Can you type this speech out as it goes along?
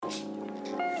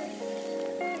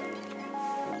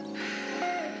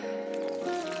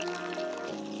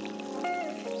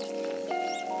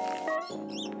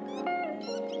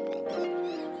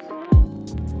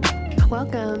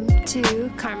Welcome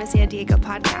to Karma San Diego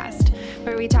podcast,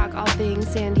 where we talk all things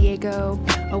San Diego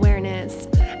awareness,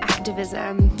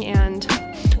 activism, and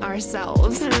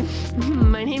ourselves.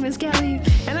 My name is Kelly.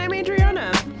 And I'm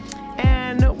Adriana.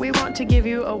 And we want to give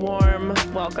you a warm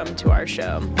welcome to our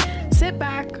show. Sit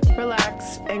back,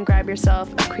 relax, and grab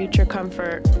yourself a creature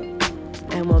comfort,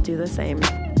 and we'll do the same.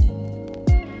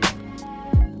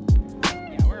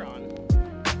 Yeah, we're on.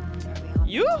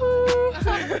 Yoo-hoo!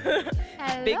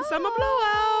 Big summer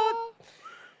blowout.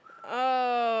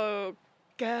 Oh,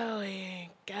 Kelly.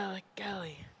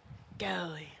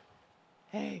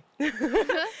 Hey. I have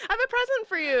a present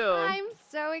for you. I'm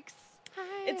so excited.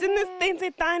 It's in this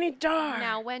teensy tiny jar.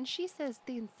 Now, when she says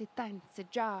teensy tiny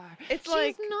jar, it's she's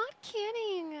like not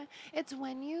kidding. It's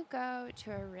when you go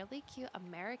to a really cute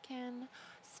American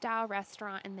style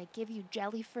restaurant and they give you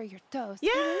jelly for your toast.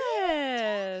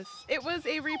 Yes. It was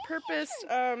a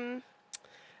repurposed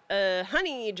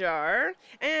honey jar,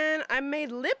 and I made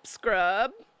lip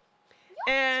scrub.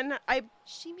 And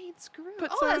She made screw.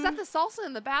 Is that the salsa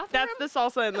in the bathroom? That's the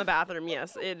salsa in the bathroom.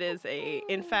 Yes, it is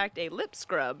in fact a lip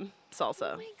scrub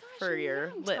salsa for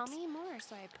your lips. Tell me more.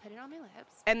 So I put it on my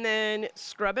lips. And then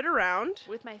scrub it around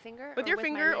With my finger? with your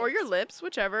finger or your lips,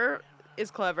 whichever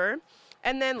is clever,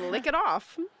 and then lick it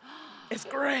off. It's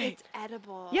great. It's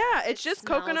edible. Yeah, it's just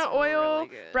coconut oil, really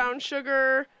good. brown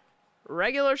sugar,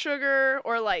 regular sugar,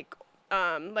 or like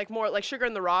more like sugar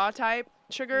in the raw type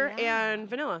sugar, and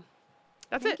vanilla.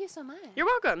 That's Thank it. you so much. You're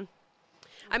welcome.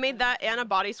 I made that and a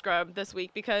body scrub this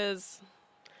week because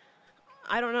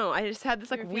I don't know. I just had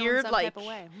this like weird like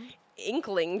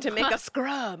inkling to make a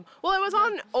scrub. Well, it was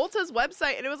on Ulta's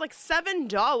website and it was like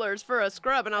 $7 for a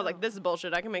scrub, and I was like, this is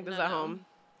bullshit. I can make this at home.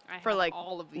 For like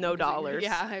all of these no dollars.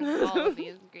 Yeah, I have all of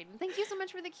these ingredients. Thank you so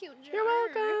much for the cute jar. You're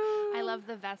welcome. I love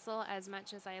the vessel as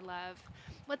much as I love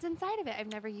what's inside of it. I've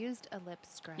never used a lip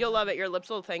scrub. You'll love it. Your lips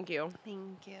will thank you.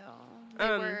 Thank you. They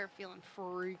were feeling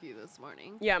freaky this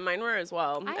morning. Yeah, mine were as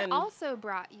well. I also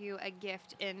brought you a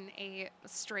gift in a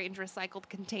strange recycled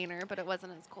container, but it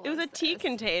wasn't as cool. It was as a tea this.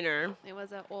 container. It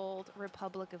was an old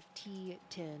Republic of Tea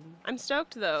tin I'm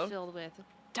stoked though. filled with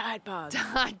Tide Pods.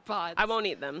 Tide Pods. I won't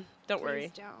eat them. Don't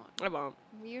worry. Please don't. I won't.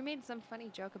 You made some funny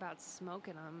joke about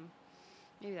smoking them.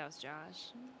 Maybe that was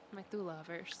Josh. My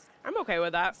Thulaverse. I'm okay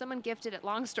with that. Someone gifted it.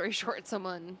 Long story short,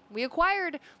 we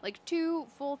acquired like 2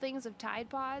 full things of Tide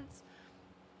Pods.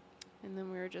 And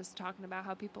then we were just talking about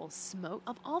how people smoke.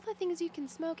 Of all the things you can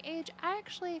smoke, I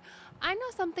know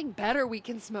something better we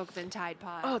can smoke than Tide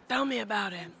Pods. Oh, tell me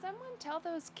about it. Can someone tell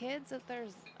those kids that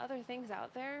there's other things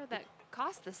out there that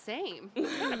cost the same?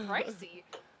 It's kind of pricey.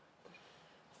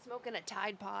 Smoking a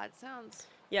Tide Pod sounds...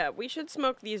 Yeah, we should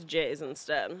smoke these J's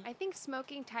instead. I think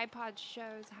smoking Tide Pods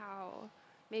shows how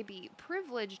maybe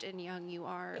privileged and young you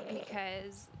are,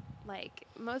 because like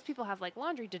most people have like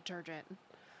laundry detergent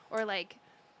or like,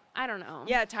 I don't know.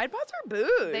 Yeah, Tide Pods are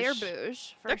boosh. They are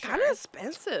boosh. They're kind of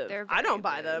expensive. I don't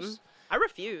buy them. I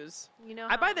refuse. You know,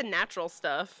 I buy the natural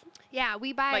stuff. Yeah,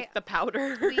 we buy like the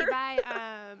powder. We buy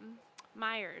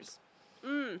Myers.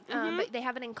 Mm-hmm. But they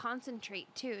have it in concentrate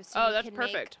too, so you that's can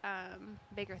perfect.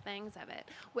 Make bigger things of it.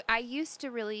 I used to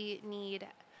really need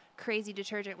crazy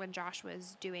detergent when Josh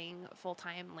was doing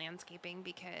full-time landscaping,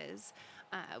 because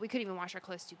we couldn't even wash our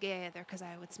clothes together because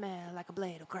I would smell like a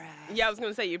blade of grass. Yeah, I was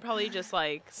gonna say you'd probably just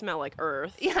like smell like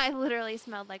earth. Yeah, I literally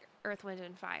smelled like Earth, Wind,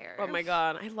 and Fire. Oh my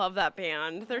god, I love that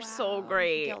band. They're so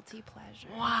great. Guilty pleasure.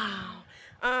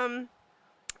 Wow.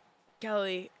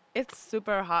 Kelly, it's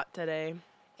super hot today.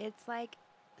 It's like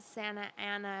Santa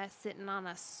Ana sitting on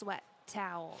a sweat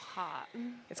towel hot.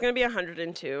 It's going to be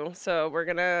 102, so we're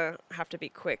going to have to be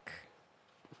quick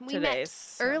We today. met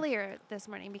earlier this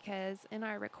morning because in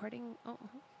our recording... Oh,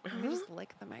 let me just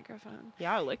lick the microphone.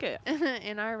 Yeah, I'll lick it.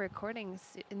 In our recording...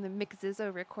 In the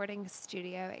Mixizzo recording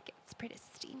studio, it gets pretty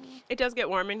steamy. It does get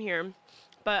warm in here.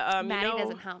 But, Maddie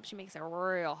doesn't help. She makes it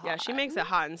real hot. Yeah, she makes it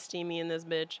hot and steamy in this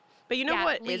bitch. But you know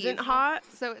what leave. isn't hot?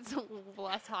 So it's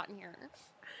less hot in here.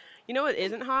 You know what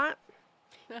isn't hot?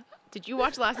 Did you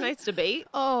watch last night's debate?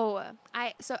 Oh,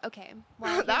 okay.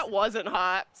 Well, that wasn't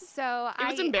hot. So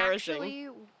it was embarrassing. Actually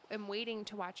am waiting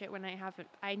to watch it when I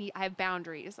have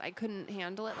boundaries. I couldn't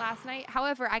handle it last night.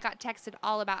 However, I got texted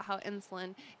all about how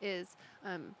insulin is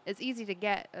as easy to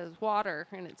get as water,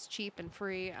 and it's cheap and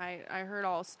free. I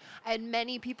had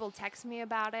many people text me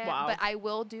about it, but I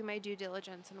will do my due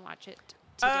diligence and watch it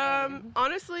today.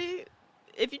 Honestly,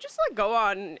 if you just like go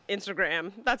on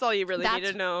Instagram, that's all you really need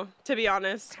to know, to be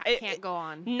honest. I can't go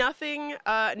on. Nothing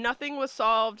was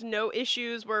solved. No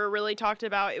issues were really talked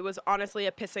about. It was honestly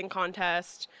a pissing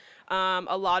contest.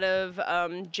 A lot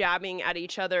of jabbing at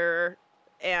each other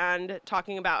and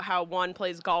talking about how one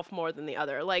plays golf more than the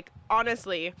other. Like,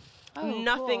 honestly,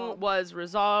 nothing was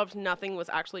resolved. Nothing was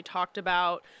actually talked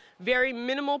about. Very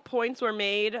minimal points were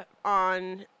made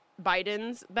on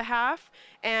Biden's behalf.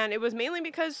 And it was mainly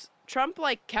because Trump,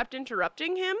 like, kept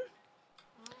interrupting him.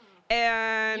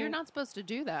 And you're not supposed to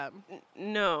do that.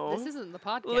 No. This isn't the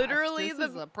podcast. Literally, this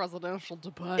is a presidential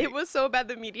debate. It was so bad.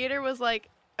 The mediator was like,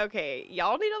 okay,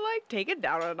 y'all need to, like, take it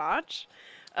down a notch.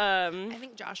 I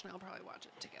think Josh and I'll probably watch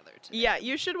it together today. Yeah,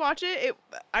 you should watch it.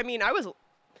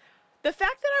 The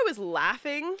fact that I was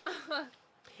laughing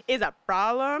is a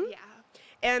problem. Yeah.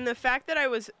 And the fact that I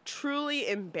was truly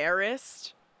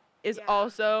embarrassed is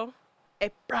also a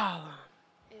problem.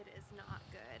 It is not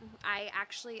good.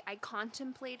 I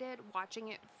contemplated watching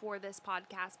it for this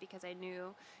podcast because I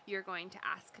knew you're going to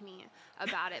ask me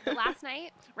about it. But last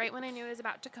night, right when I knew it was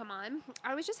about to come on,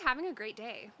 I was just having a great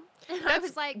day. And That's I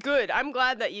was like, good. I'm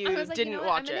glad that you didn't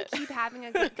watch it. I'm going to keep having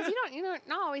a good, because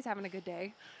not always having a good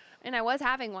day. And I was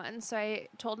having one. So I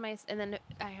told and then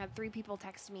I had 3 people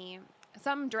text me,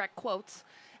 some direct quotes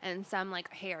and some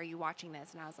like, hey, are you watching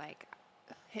this? And I was like,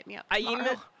 hit me up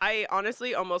tomorrow. I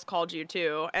honestly almost called you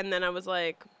too. And then I was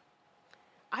like,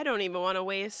 I don't even want to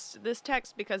waste this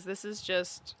text because this is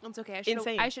just it's okay.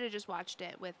 insane. I should have just watched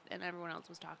it and everyone else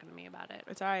was talking to me about it.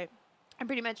 It's all right. I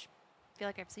pretty much feel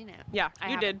like I've seen it. Yeah,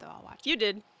 you did. Though, I'll watch you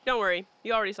did. Don't worry.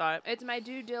 You already saw it. It's my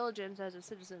due diligence as a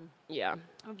citizen. Yeah.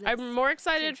 I'm more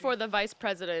excited for the vice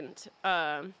president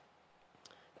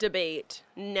debate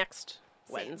next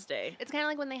Wednesday. It's kind of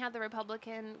like when they had the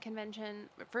Republican convention,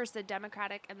 first the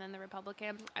Democratic and then the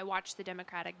Republican. I watched the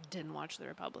Democratic, didn't watch the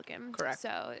Republican. Correct.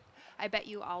 So I bet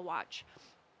you I'll watch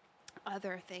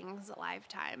other things a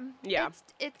lifetime. Yeah.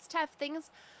 It's tough. Things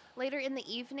later in the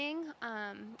evening,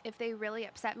 if they really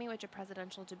upset me, which a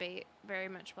presidential debate very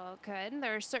much well could,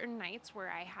 there are certain nights where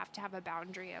I have to have a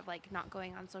boundary of like not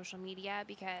going on social media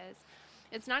because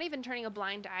it's not even turning a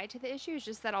blind eye to the issue. It's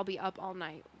just that I'll be up all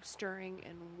night stirring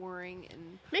and worrying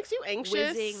and makes you anxious,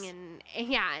 whizzing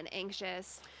and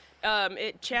anxious.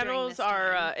 It channels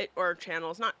our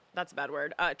channels, not that's a bad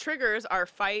word. Triggers our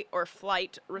fight or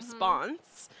flight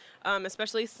response.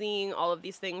 Especially seeing all of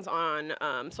these things on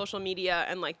social media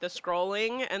and like the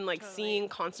scrolling and like seeing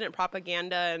constant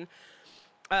propaganda and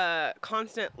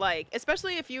constant like,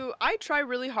 especially if I try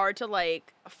really hard to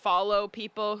like follow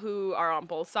people who are on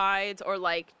both sides or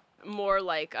like more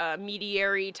like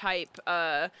mediary type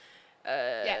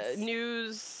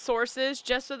news sources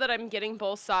just so that I'm getting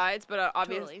both sides. But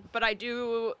obviously, but I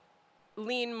do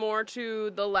lean more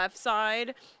to the left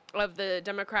side of the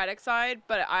Democratic side.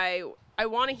 But I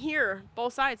want to hear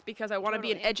both sides because I want to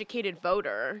be an educated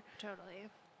voter. Totally.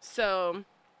 So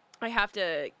I have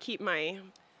to keep my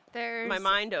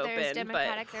mind open. There's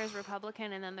Democratic, there's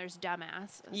Republican, and then there's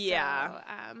dumbass. Yeah.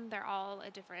 So they're all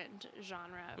a different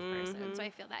genre of person. So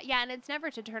I feel that. Yeah, and it's never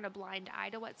to turn a blind eye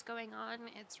to what's going on.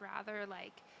 It's rather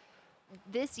like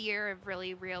this year I've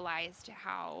really realized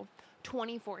how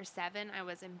 24/7 I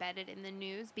was embedded in the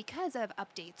news because of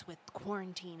updates with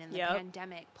quarantine and the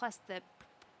pandemic, plus the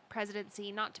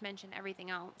presidency, not to mention everything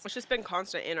else. It's just been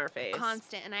constant in our face.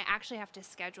 Constant, and I actually have to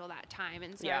schedule that time.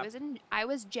 And so I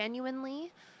was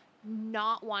genuinely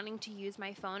not wanting to use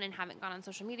my phone and haven't gone on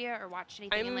social media or watched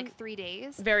anything in like 3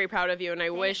 days. Very proud of you, and I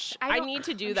wish I need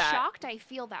to do that. I'm shocked I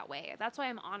feel that way. That's why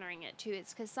I'm honoring it too.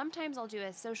 It's because sometimes I'll do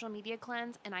a social media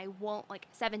cleanse and I won't, like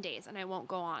 7 days, and I won't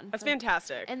go on. That's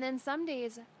fantastic. And then some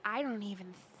days I don't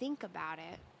even think about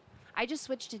it. I just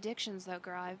switched addictions though,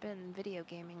 girl. I've been video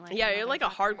gaming like you're like a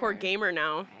hardcore gamer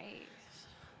now. I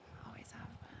always have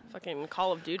been. Fucking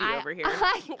Call of Duty over here.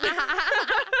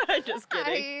 Just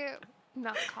kidding.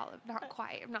 Not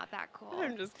quite. I'm not that cool.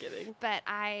 I'm just kidding. But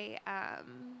I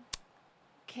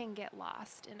can get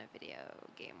lost in a video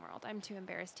game world. I'm too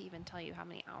embarrassed to even tell you how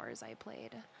many hours I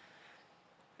played.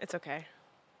 It's okay.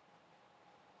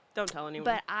 Don't tell anyone.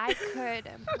 But I could,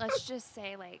 let's just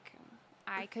say, like,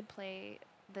 I could play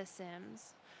The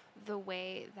Sims the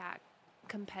way that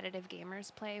competitive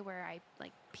gamers play, where I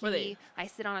like pee, I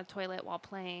sit on a toilet while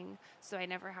playing, so I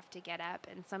never have to get up,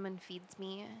 and someone feeds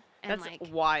me. And that's like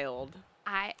wild.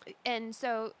 You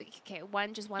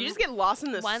just get lost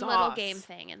in the one sauce. Little game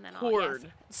thing, and then I'll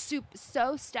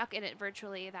so stuck in it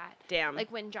virtually that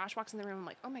like when Josh walks in the room, I'm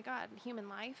like, oh my god, human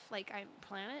life, like I'm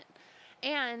planet.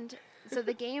 And so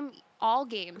the game, all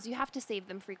games, you have to save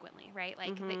them frequently, right?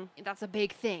 Like that's a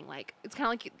big thing. Like it's kind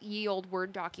of like ye old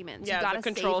Word documents. Yeah, you gotta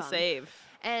control save.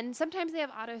 And sometimes they have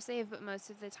auto save, but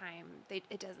most of the time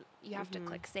it doesn't. You have to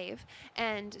click save.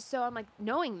 And so I'm like,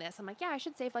 knowing this, I'm like, yeah, I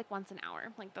should save like once an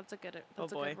hour. Like that's a good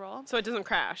rule. So it doesn't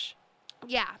crash.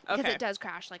 Yeah, because it does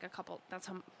crash like a couple. That's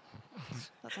how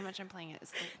That's how much I'm playing it.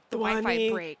 It's the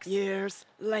Wi-Fi breaks. Years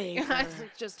later.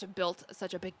 It's just built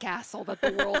such a big castle that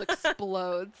the world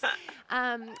explodes.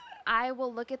 I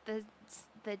will look at the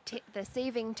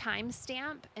saving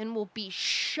timestamp and will be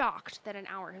shocked that an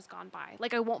hour has gone by.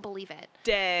 Like, I won't believe it.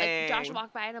 Dang. Like, Josh will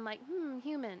walk by and I'm like,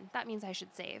 human. That means I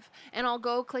should save. And I'll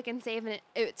go click and save, and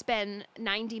it's been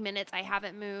 90 minutes. I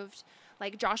haven't moved.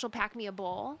 Like, Josh will pack me a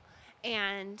bowl,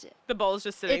 and the bowl's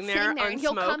just sitting there and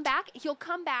he'll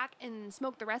come back and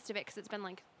smoke the rest of it because it's been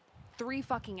like 3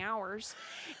 fucking hours.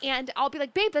 And I'll be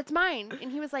like, babe, that's mine.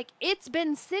 And he was like, it's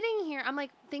been sitting here. I'm like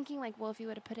thinking like, well, if you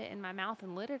would have put it in my mouth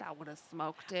and lit it, I would have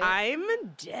smoked it. I'm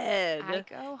dead. I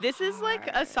go this hard. Is like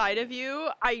a side of you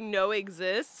I know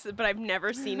exists, but I've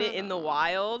never seen it in the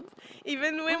wild.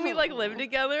 Even when we like lived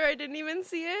together, I didn't even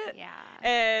see it. Yeah.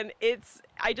 And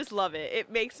I just love it.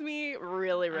 It makes me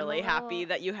really, really happy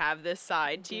that you have this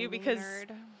side to you, because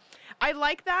I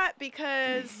like that,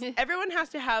 because everyone has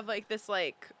to have like this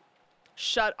like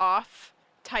shut off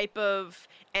type of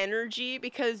energy,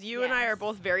 because you and I are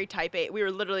both very type A. We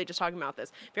were literally just talking about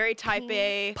this. Very type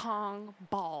A. Pong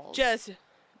balls. Just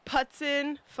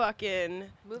putzing, fucking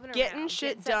moving getting around,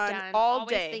 shit done all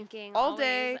day. Thinking, all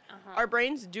day. Our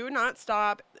brains do not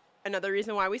stop. Another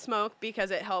reason why we smoke,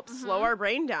 because it helps slow our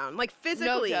brain down. Like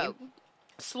physically. No joke.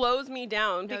 Slows me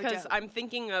down because I'm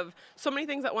thinking of so many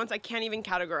things at once. I can't even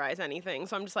categorize anything.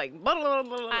 So I'm just like, blah, blah,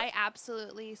 blah, blah. I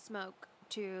absolutely smoke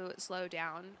to slow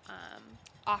down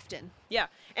often. Yeah.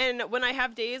 And when I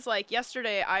have days like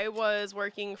yesterday, I was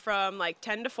working from like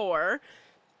 10 to 4,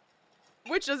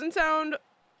 which doesn't sound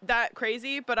that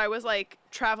crazy, but I was like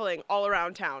traveling all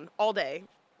around town all day.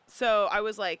 So I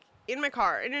was like in my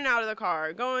car, in and out of the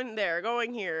car, going there,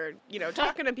 going here,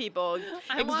 talking to people,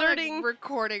 exerting. I want a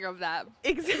recording of that.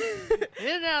 In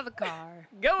and out of the car.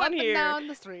 Going up here. And down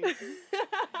the street.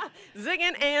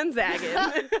 Zigging and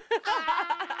zagging.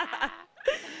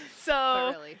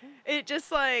 So really. It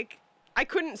just like, I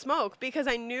couldn't smoke because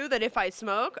I knew that if I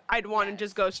smoke, I'd want to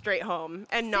just go straight home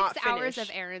and not finish. 6 hours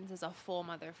of errands is a full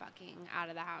motherfucking out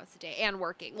of the house a day and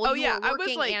working. Well, oh yeah, I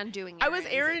was like, and doing errands. I was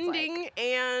erranding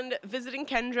and visiting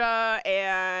Kendra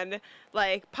and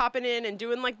like popping in and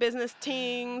doing like business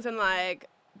things and like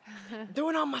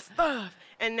doing all my stuff.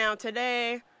 And now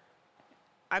today,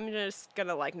 I'm just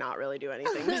gonna like not really do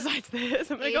anything besides this.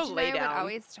 I'm gonna go lay down. I would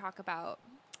always talk about.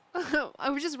 I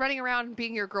was just running around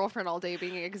being your girlfriend all day,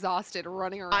 being exhausted,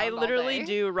 running around. I literally all day.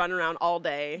 do run around all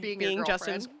day, being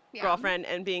Justin's girlfriend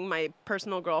and being my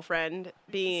personal girlfriend,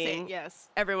 being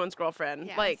everyone's girlfriend.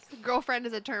 Yes. Like girlfriend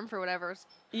is a term for whatever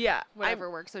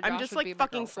works. So I'm just like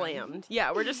fucking slammed.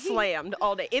 Yeah, we're just slammed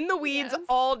all day in the weeds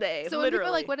all day. So literally. when people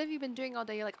are like, "What have you been doing all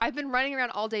day?" You're like, "I've been running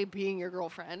around all day being your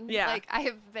girlfriend." Yeah, like I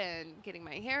have been getting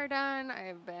my hair done. I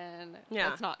have been.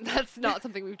 Yeah, that's not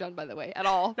something we've done, by the way, at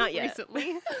all. Not yet.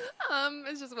 Recently.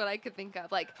 It's just what I could think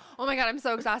of. Like, oh my god, I'm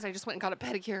so exhausted. I just went and got a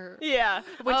pedicure. Yeah.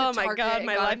 Oh my god,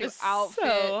 my life is so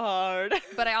hard.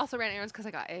 But I also ran errands because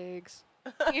I got eggs.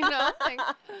 Like,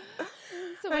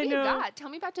 so what do you got? Tell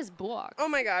me about this box. Oh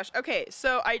my gosh. Okay,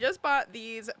 so I just bought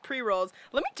these pre-rolls.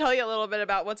 Let me tell you a little bit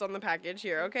about what's on the package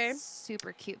here, okay?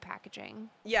 Super cute packaging.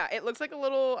 Yeah, it looks like a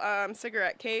little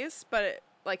cigarette case, but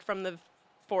like from the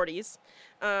 40s.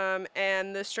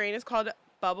 And the strain is called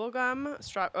bubblegum.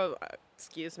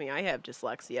 Excuse me, I have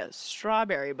dyslexia.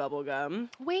 Strawberry bubblegum.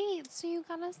 Wait, so you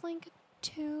got us like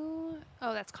 2?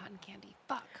 Oh, that's cotton candy.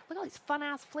 Fuck. Look at all these fun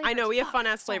ass flavors. I know, we have fun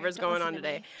ass flavors going on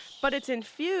today. But it's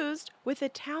infused with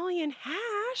Italian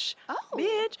hash. Oh.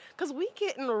 Bitch. Because we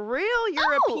getting real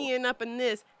European up in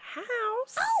this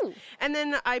house. Oh. And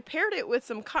then I paired it with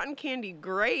some cotton candy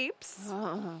grapes.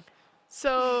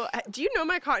 So, do you know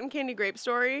my cotton candy grape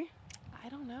story? I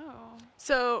don't know.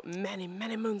 So, many,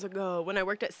 many moons ago, when I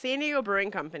worked at San Diego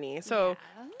Brewing Company,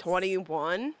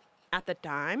 21 at the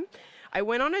time, I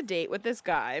went on a date with this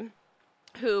guy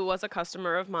who was a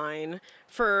customer of mine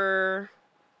for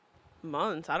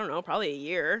months. I don't know, probably a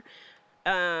year.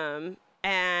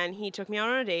 And he took me out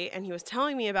on a date, and he was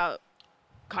telling me about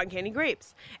cotton candy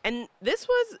grapes. And this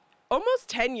was almost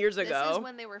 10 years ago. This is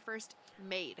when they were first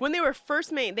made. When they were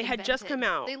first made, they had just come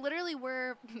out. They literally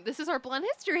were, this is our blunt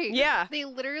history. Yeah. They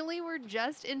literally were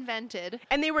just invented.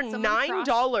 And they were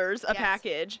 $9 a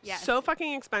package. Yes. So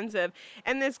fucking expensive.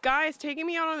 And this guy is taking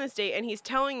me out on this date, and he's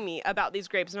telling me about these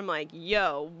grapes. And I'm like,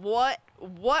 yo, what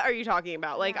are you talking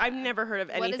about? Like, I've never heard of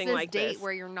anything like this. What is this date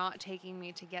where you're not taking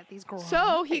me to get these grapes?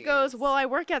 So he goes, well, I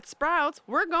work at Sprouts.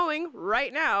 We're going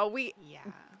right now. We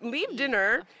leave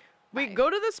dinner. We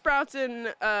go to the Sprouts in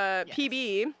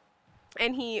PB.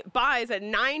 And he buys a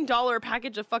 $9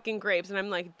 package of fucking grapes. And I'm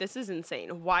like, this is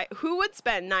insane. Why? Who would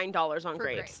spend $9 on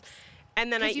grapes?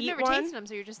 And then I eat one. You've never tasted them,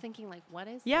 so you're just thinking like, what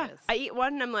is Yeah, this? I eat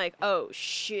one and I'm like, oh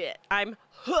shit, I'm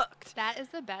hooked. That is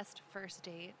the best first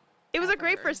date. It was ever. a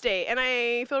great first date, and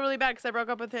I feel really bad because I broke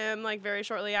up with him like very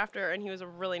shortly after, and he was a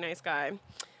really nice guy.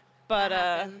 But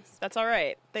that's all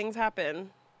right. Things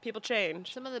happen. People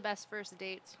change. Some of the best first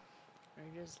dates are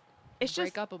just It's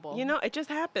just break-upable. You know, it just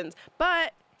happens.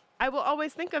 But I will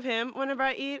always think of him whenever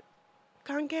I eat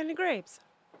cotton candy grapes.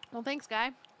 Well, thanks,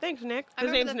 Guy. Thanks, Nick.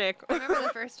 His name's Nick. I remember the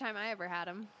first time I ever had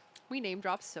him. We name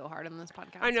dropped so hard on this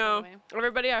podcast. I know. by the way.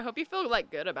 Everybody, I hope you feel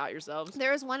like good about yourselves.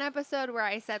 There was one episode where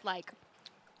I said like,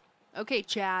 "Okay,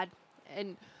 Chad,"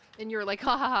 and you're like,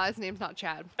 "Ha ha ha!" His name's not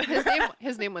Chad.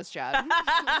 His name was Chad.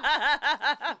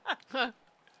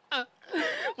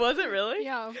 Was it really?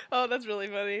 Yeah. Oh, that's really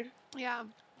funny. Yeah.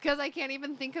 Because I can't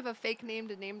even think of a fake name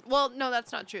to name. Well, no,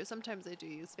 that's not true. Sometimes I do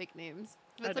use fake names,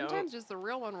 I but don't. sometimes just the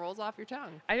real one rolls off your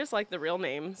tongue. I just like the real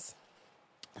names.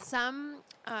 Some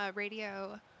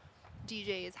radio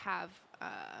DJs have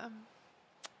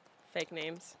Fake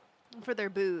names. for their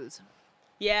booze.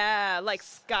 Yeah, like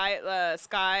Sky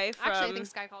from... Actually, I think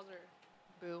Sky calls her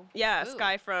Boo. Yeah, Boo.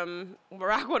 Sky from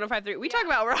Rock 105.3. We talk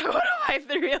about Rock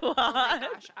 105.3 a lot. Oh my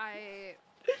gosh,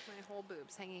 my whole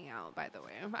boob's hanging out, by the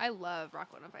way. I love Rock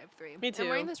 105.3. Me too. I'm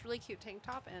wearing this really cute tank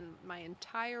top, and my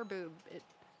entire boob, it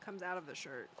comes out of the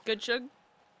shirt. Good shug?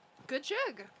 Good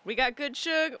shug. We got good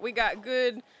shug. We got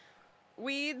good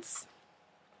weeds.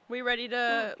 We ready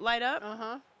to light up?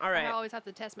 Uh-huh. All right. I always have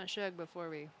to test my shug before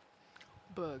we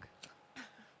bug.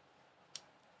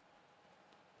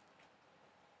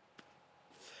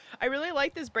 I really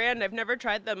like this brand. I've never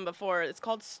tried them before. It's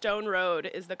called Stone Road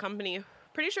is the company.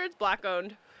 Pretty sure it's black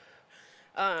owned.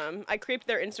 I creeped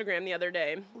their Instagram the other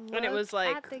day, and it was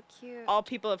like at the cute. all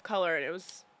people of color, and it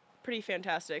was pretty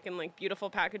fantastic and like beautiful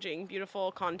packaging,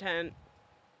 beautiful content.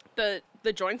 The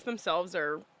joints themselves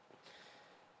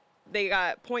they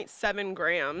got 0.7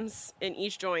 grams in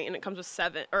each joint, and it comes with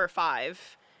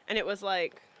 5, and it was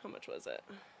like, how much was it?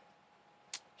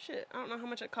 Shit, I don't know how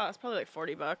much it cost. Probably like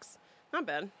 $40. Not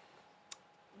bad.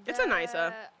 It's a nice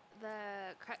The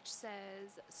crutch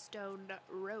says Stone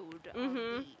Road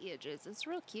on the edges. It's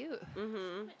real cute.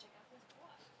 Mm-hmm.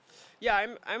 Yeah,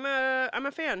 I'm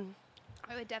a fan.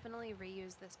 I would definitely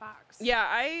reuse this box. Yeah,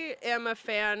 I am a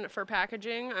fan for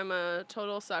packaging. I'm a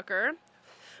total sucker.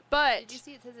 But Did you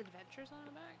see it says Adventures on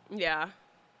the back? yeah.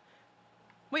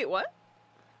 Wait, what?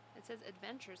 It says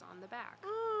Adventures on the back.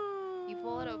 Oh. You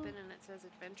pull it open and it says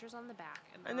Adventures on the back.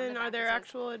 And on then the are back there it says,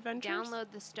 actual adventures? Download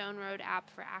the Stone Road app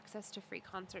for access to free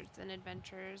concerts and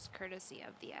adventures courtesy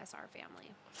of the SR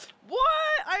family. What?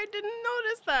 I didn't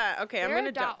notice that. Okay, I'm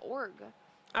going to .org.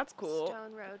 That's cool.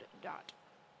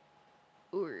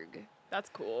 Stoneroad.org. That's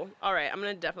cool. All right, I'm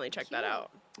going to definitely check that Cute. out.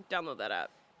 Download that app.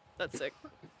 That's sick.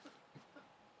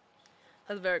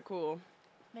 That's very cool.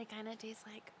 They kind of taste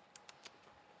like...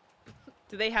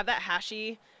 Do they have that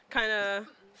hashy kind of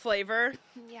flavor?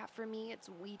 Yeah, for me, it's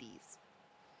Wheaties.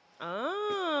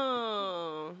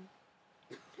 Oh.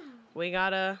 We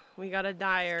got a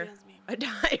dyer. Excuse me. A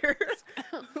dyer.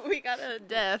 We got a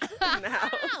death in the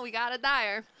house. We got a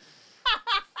dyer.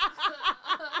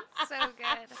 So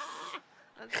good.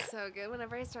 That's so good.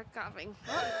 Whenever I start coughing,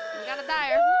 we got a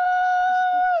dyer.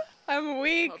 I'm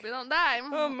weak. Hope you don't die.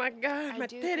 Oh my god, I my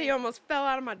do titty think- almost fell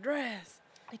out of my dress.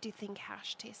 I do think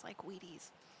hash tastes like Wheaties.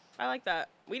 I like that.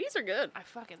 Wheaties are good. I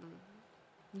fucking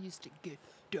used to get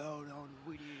down on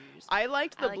Wheaties. I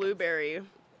liked the like 'em. blueberry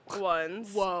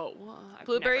ones. Whoa. I've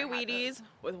Blueberry never had Wheaties those.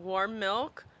 with warm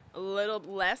milk, a little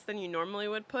less than you normally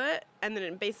would put, and then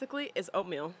it basically is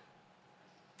oatmeal.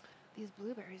 These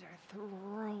blueberries are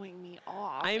throwing me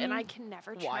off, I'm and I can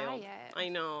never try Wild. it. I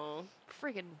know.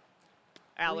 Friggin'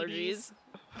 Allergies.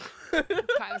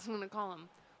 I was gonna call them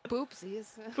poopsies.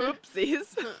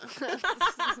 Oopsies.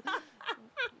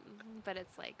 But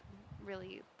it's like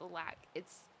really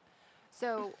it's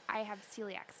so I have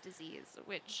celiac disease,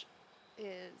 which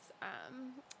is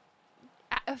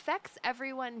affects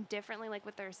everyone differently, like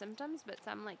with their symptoms, but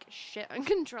some like shit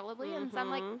uncontrollably and some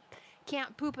like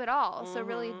can't poop at all. So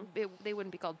really they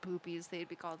wouldn't be called poopies, they'd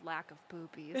be called lack of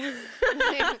poopies.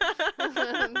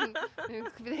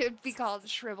 They'd be called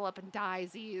shrivel up and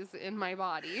disease in my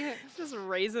body. Just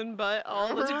raisin butt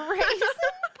all the time. Raisin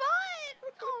butt.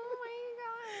 Oh my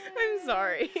god. I'm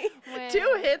sorry. When-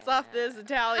 2 hits off this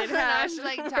Italian And hash. I'm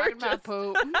like We're talking about just-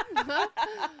 poop.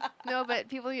 No, but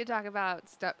people you talk about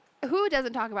stuff. who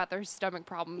doesn't talk about their stomach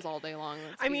problems all day long?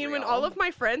 I mean, when all of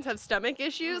my friends have stomach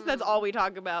issues, that's all we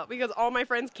talk about because all my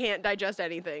friends can't digest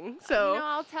anything. So,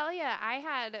 I'll tell you,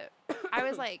 I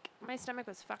was like, my stomach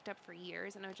was fucked up for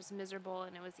years and I was just miserable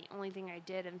and it was the only thing I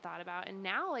did and thought about. And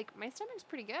now, like, my stomach's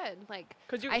pretty good. Like,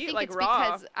 because you I eat think like it's raw.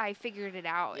 because I figured it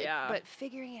out. Yeah. But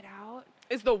figuring it out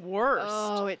is the worst.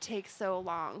 Oh, it takes so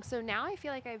long. So now I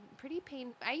feel like I'm pretty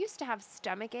I used to have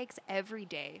stomach aches every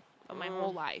day of my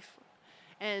whole life.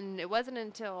 And it wasn't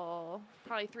until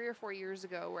probably 3 or 4 years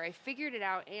ago where I figured it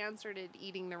out and started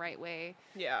eating the right way.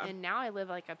 Yeah. And now I live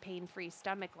like a pain-free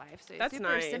stomach life. So that's super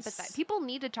nice. Sympathetic. People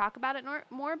need to talk about it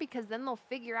more because then they'll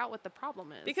figure out what the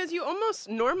problem is. Because you almost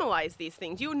normalize these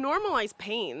things. You normalize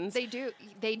pains. They do.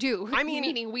 They do. I mean,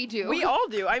 meaning we do. We all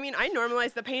do. I mean, I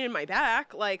normalize the pain in my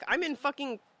back. Like, I'm in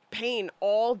fucking pain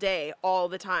all day, all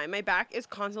the time. My back is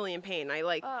constantly in pain. I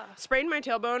sprained my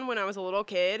tailbone when I was a little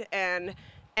kid, and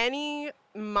any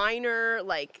minor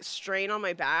like strain on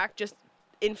my back just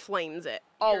inflames it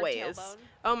always.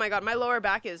 Oh my god, my lower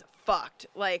back is fucked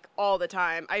like all the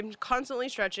time. I'm constantly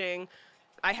stretching.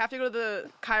 I have to go to the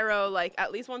chiro like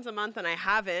at least once a month, and I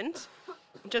haven't,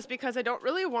 just because I don't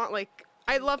really want like,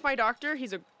 I love my doctor.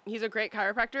 He's a great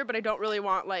chiropractor, but I don't really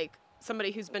want like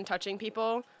somebody who's been touching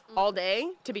people all day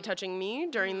to be touching me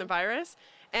during the virus.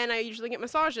 And I usually get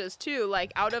massages too,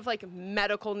 like out of like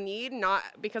medical need, not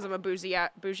because I'm a bougie ass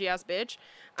bitch.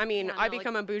 I mean, I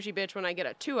become a bougie bitch when I get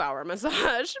a 2-hour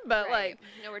massage, but like,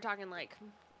 no, we're talking like,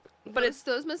 but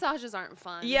those massages aren't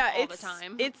fun. Yeah, all the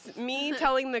time. It's me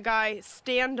telling the guy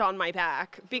stand on my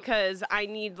back because I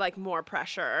need like more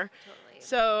pressure. Totally.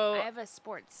 So I have a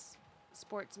sports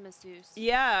masseuse.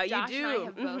 Yeah, Josh you do. and I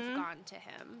have both gone to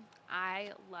him.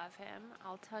 I love him.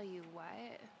 I'll tell you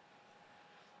what.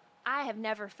 I have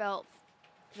never felt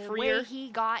the freer. Way he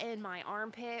got in my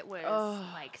armpit was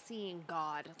like seeing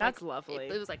God. That's like, lovely.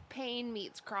 It was like pain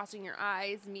meets crossing your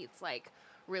eyes meets like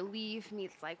relief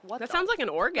meets like what. That sounds like an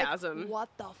orgasm. Like, what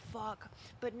the fuck?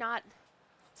 But not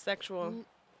sexual.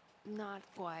 Not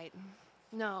quite.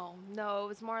 No, it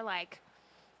was more like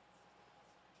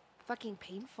fucking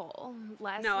painful.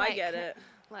 Less. No, like, I get it.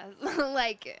 Less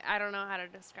like I don't know how to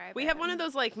describe it. We have one of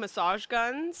those like massage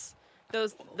guns.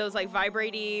 Those like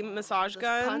vibrating massage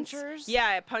guns. Punchers?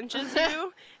 Yeah, it punches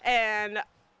you. And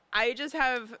I just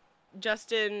have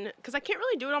Justin, because I can't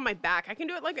really do it on my back. I can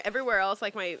do it like everywhere else,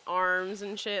 like my arms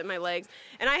and shit, my legs.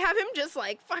 And I have him just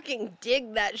like fucking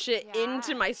dig that shit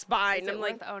into my spine. Is it I'm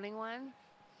worth like, owning one?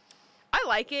 I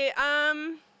like it.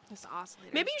 It's awesome.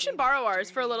 Maybe you should borrow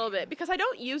ours for a little bit because I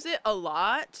don't use it a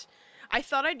lot. I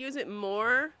thought I'd use it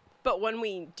more, but when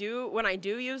I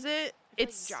do use it,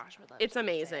 it's Josh would love it's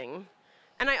amazing.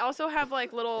 And I also have like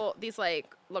these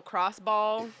like lacrosse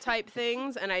ball type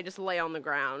things, and I just lay on the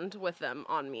ground with them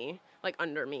on me, like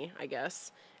under me, I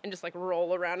guess, and just like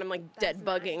roll around. I'm like dead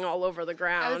bugging all over the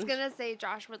ground. I was gonna say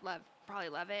Josh would probably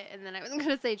love it, and then I was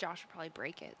gonna say Josh would probably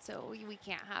break it, so we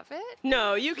can't have it.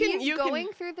 No, you can. He's going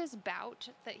through this bout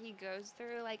that he goes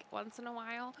through like once in a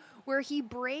while, where he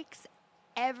breaks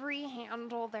every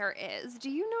handle there is. Do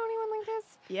you know anyone like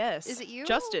this? Yes. Is it you?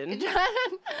 Justin.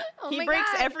 He breaks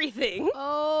everything.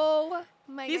 Oh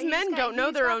my God. These men don't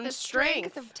know their own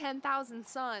strength. Of 10,000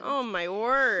 suns. Oh my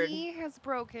word. He has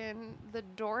broken the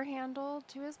door handle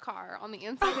to his car on the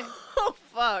inside. Oh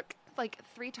fuck. Like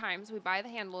 3 times. We buy the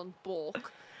handle in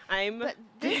bulk. But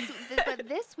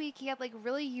this week he had like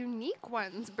really unique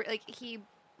ones. Like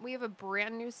we have a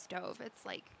brand new stove. It's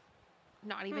like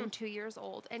not even 2 years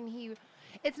old, and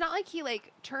it's not like he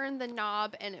like turned the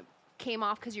knob and it came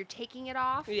off because you're taking it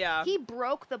off. Yeah. He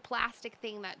broke the plastic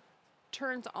thing that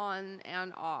turns on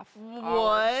and off what?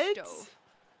 our stove.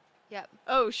 Yep.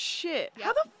 Oh shit. Yep.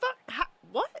 How the fuck?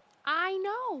 What? I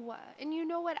know. And you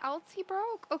know what else he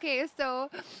broke? Okay, so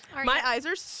my eyes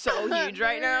are so huge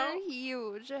right now. They're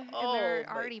huge. And they're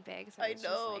already big. So I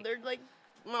know. They're like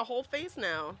my whole face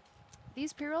now.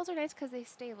 These pre-rolls are nice because they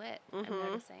stay lit. I'm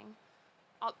noticing.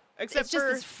 Except it's just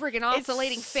this friggin'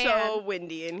 oscillating fan. It's so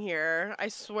windy in here. I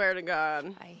swear to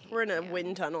God. We're in a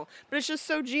wind tunnel. But it's just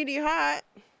so GD hot.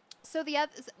 So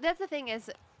that's the thing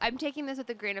is, I'm taking this with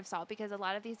a grain of salt because a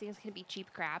lot of these things can be cheap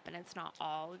crap and it's not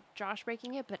all Josh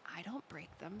breaking it, but I don't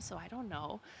break them, so I don't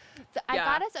know. I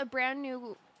got us a brand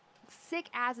new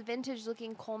sick-ass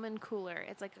vintage-looking Coleman cooler.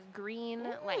 It's like a green,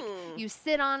 like, you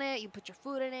sit on it, you put your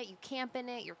food in it, you camp in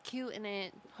it, you're cute in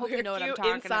it. Hope you know what I'm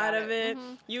talking inside about. Of it.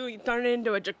 You turn it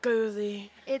into a jacuzzi.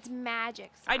 It's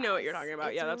magic sauce. I know what you're talking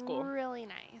about. Yeah, that's cool. It's really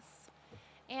nice.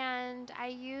 And I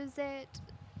use it,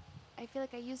 I feel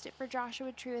like I used it for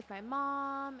Joshua Tree with my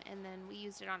mom, and then we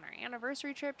used it on our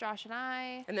anniversary trip, Josh and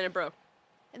I. And then it broke.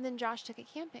 And then Josh took it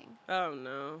camping. Oh,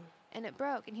 no. and it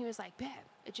broke. And he was like, babe,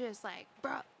 it just like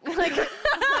broke. like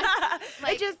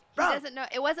it just broke. He doesn't know.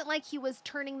 It wasn't like he was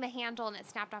turning the handle and it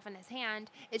snapped off in his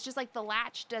hand. It's just like the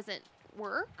latch doesn't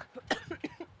work.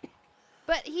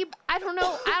 But I don't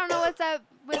know what's up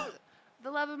with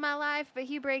the love of my life, but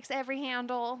he breaks every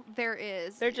handle there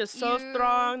is. They're just so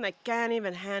strong, they can't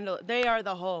even handle it. They are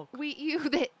the Hulk. We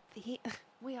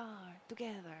are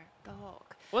together, the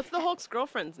Hulk. What's the Hulk's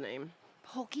girlfriend's name?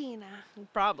 Hulkina.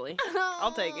 Probably.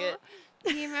 I'll take it.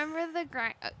 Do you remember the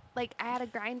grind? Like, I had a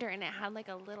grinder and it had like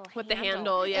a little with the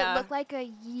handle, yeah. It looked like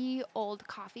a ye old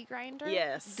coffee grinder.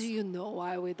 Yes. Do you know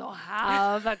why we don't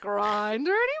have a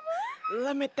grinder anymore?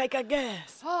 Let me take a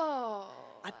guess. Oh.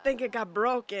 I think it got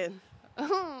broken.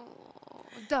 Oh.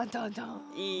 Dun dun dun.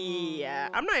 Yeah.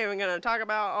 I'm not even going to talk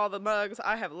about all the mugs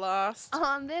I have lost.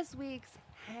 On this week's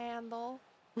handle.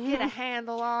 Get a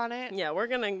handle on it. Yeah, we're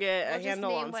going to get a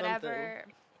handle on whatever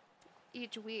something.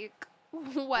 Each week.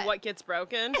 What gets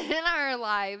broken? In our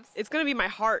lives. It's going to be my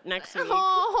heart next week.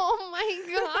 Oh my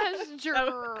gosh.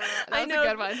 That was a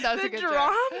good one. That was a good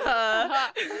drama.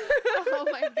 Oh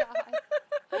my God.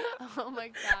 Oh my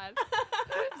God.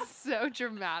 So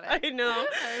dramatic. I know.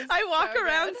 I walk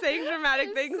around saying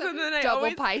dramatic things and then I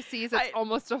double Pisces. It's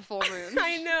almost a full moon.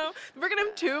 I know. We're going to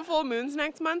have 2 full moons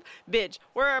next month. Bitch,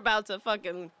 we're about to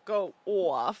fucking go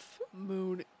off.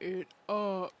 Moon it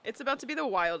up. It's about to be the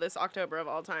wildest October of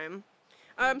all time.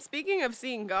 Speaking of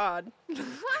seeing God.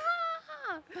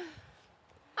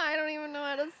 I don't even know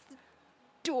how to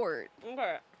start.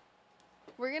 Okay.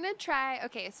 We're going to try.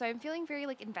 Okay, so I'm feeling very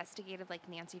like investigative, like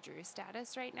Nancy Drew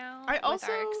status right now. I also,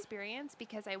 with our experience,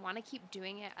 because I want to keep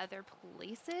doing it other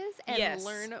places and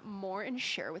learn more and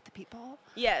share with the people.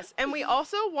 Yes, and we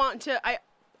also want to.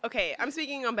 Okay, I'm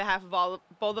speaking on behalf of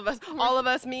both of us, all of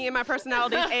us, me and my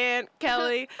personalities, and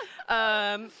Kelly. We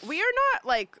are not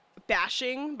like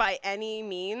bashing by any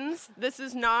means. This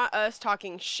is not us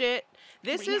talking shit.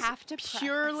 This is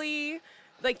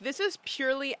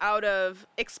purely out of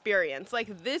experience.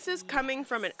 Like, this is coming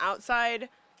from an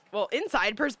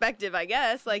inside perspective, I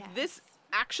guess. Like, this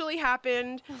actually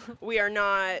happened. We are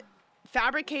not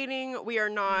fabricating. We are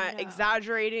not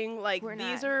exaggerating. Like,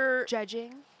 these are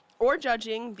judging.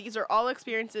 These are all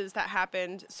experiences that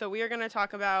happened. So we are going to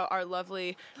talk about our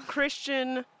lovely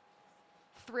Christian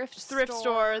thrift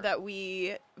store that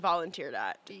we volunteered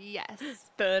at. Yes.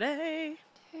 Today.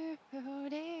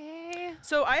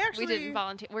 So we didn't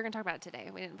volunteer. We're going to talk about it today.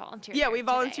 We didn't volunteer. Yeah, we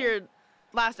volunteered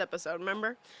last episode,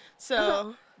 remember?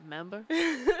 So remember?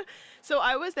 So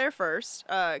I was there first.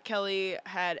 Kelly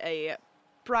had a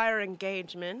prior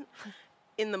engagement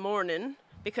in the morning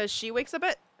because she wakes up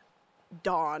at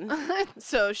dawn.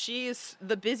 So she's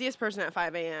the busiest person at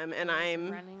 5 a.m. and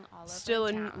I'm still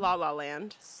in La La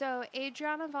Land. So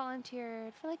Adriana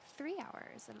volunteered for like 3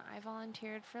 hours and I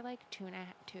volunteered for like 2.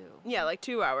 Yeah, like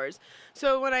 2 hours.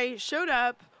 So when I showed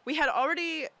up, we had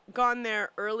already gone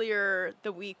there earlier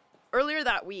that week.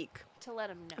 To let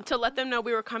them know. To let them know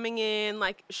we were coming in,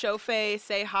 like show face,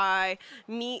 say hi,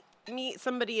 meet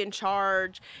somebody in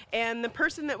charge, and the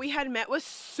person that we had met was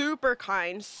super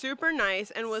kind, super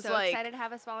nice, and was like excited to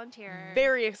have us volunteer.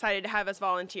 Very excited to have us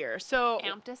volunteer. So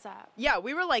amped us up. Yeah,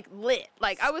 we were like lit.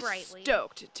 Like I was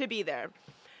stoked to be there.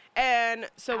 And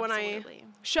so when I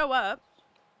show up,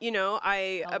 you know,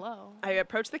 I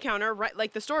approach the counter, right,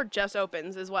 like the store just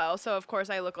opens as well. So of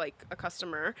course I look like a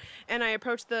customer, and I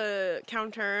approach the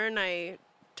counter and I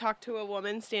talk to a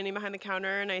woman standing behind the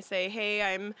counter and I say, hey,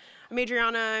 I'm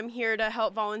Adriana. I'm here to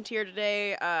help volunteer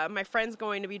today. My friend's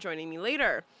going to be joining me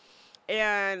later.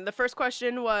 And the first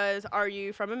question was, are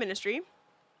you from a ministry?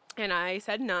 And I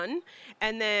said none.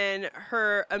 And then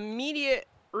her immediate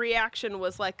reaction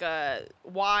was like a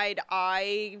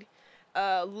wide-eyed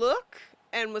look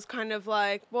and was kind of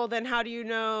like, well, then how do you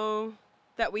know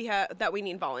that we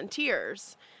need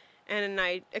volunteers? And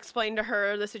I explained to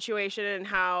her the situation and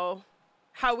how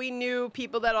we knew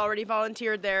people that already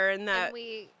volunteered there and that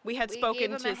we had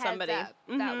spoken to somebody that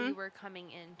we were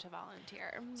coming in to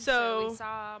volunteer. So we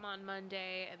saw them on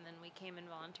Monday and then we came and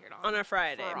volunteered on a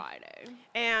Friday.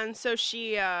 And so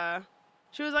she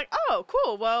was like, oh,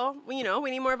 cool. Well, you know,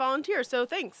 we need more volunteers. So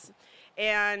thanks.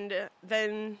 And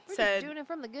then we're just doing it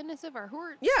from the goodness of our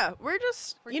hearts. Yeah, we're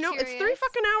it's 3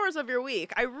 fucking hours of your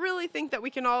week. I really think that we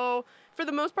can all, for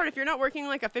the most part, if you're not working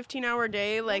like a 15-hour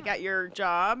day, like at your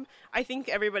job, I think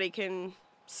everybody can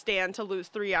stand to lose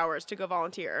 3 hours to go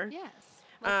volunteer. Yes.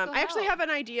 I actually have an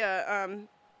idea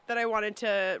that I wanted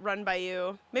to run by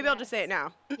you. Maybe I'll just say it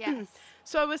now. Yes.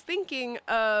 So I was thinking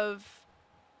of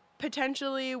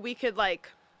potentially we could like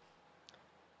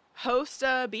host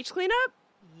a beach cleanup.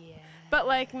 Yeah. But,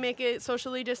 like, make it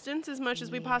socially distanced as much as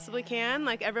we possibly can.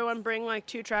 Like, everyone bring, like,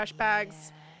 2 trash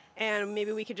bags. And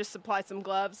maybe we could just supply some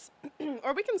gloves.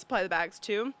 Or we can supply the bags,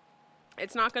 too.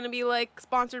 It's not going to be, like,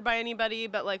 sponsored by anybody.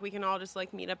 But, like, we can all just,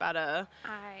 like, meet up at a...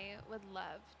 I would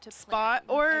love to spot.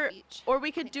 Or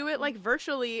we could do it, like,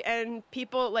 virtually. And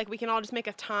people, like, we can all just make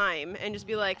a time. And just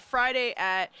be, like, Friday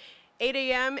at 8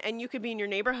 a.m. and you could be in your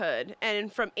neighborhood.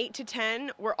 And from 8 to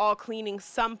 10, we're all cleaning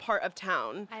some part of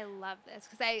town. I love this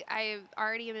because I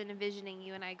already been envisioning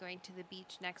you and I going to the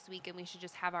beach next week, and we should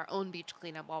just have our own beach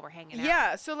cleanup while we're hanging out.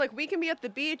 Yeah, so, like, we can be at the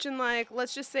beach and, like,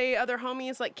 let's just say other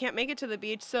homies, like, can't make it to the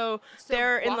beach, so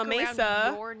they're in La Mesa.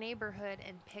 Around your neighborhood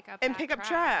and pick up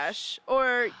trash.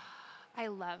 Or I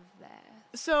love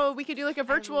this. So we could do, like, a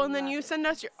virtual, and then you send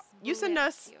us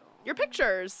your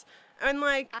pictures. And,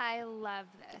 like, I love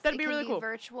this. That'd be really cool.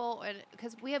 Virtual, and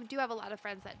because we do have a lot of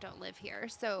friends that don't live here,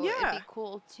 so yeah. It'd be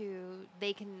cool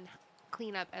they can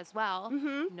clean up as well.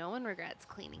 Mm-hmm. No one regrets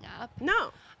cleaning up. No.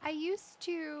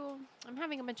 I'm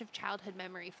having a bunch of childhood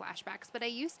memory flashbacks, but I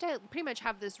used to pretty much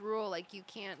have this rule, like, you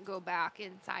can't go back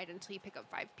inside until you pick up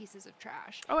 5 pieces of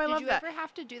trash. Oh, I love that. Did you ever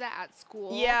have to do that at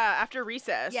school? Yeah, after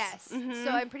recess. Yes. Mm-hmm. So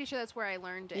I'm pretty sure that's where I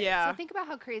learned it. Yeah. So think about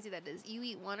how crazy that is. You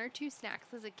eat 1 or 2 snacks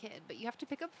as a kid, but you have to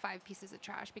pick up 5 pieces of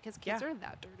trash because kids are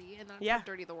that dirty, and that's how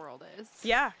dirty the world is.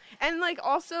 Yeah. And, like,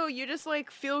 also, you just,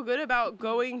 like, feel good about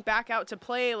going back out to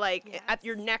play, like, at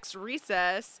your next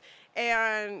recess,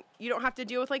 and you don't have to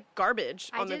deal with, like,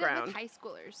 garbage on the ground. I did it with high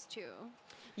schoolers, too.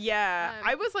 Yeah.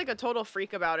 I was, like, a total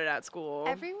freak about it at school.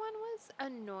 Everyone was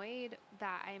annoyed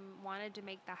that I wanted to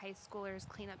make the high schoolers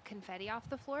clean up confetti off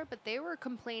the floor, but they were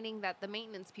complaining that the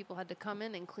maintenance people had to come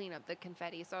in and clean up the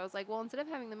confetti. So I was like, well, instead of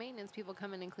having the maintenance people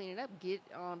come in and clean it up, get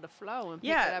on the floor and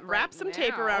pick it up wrap some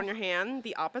tape around your hand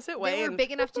the opposite way. They were big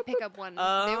enough to pick up one.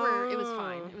 It was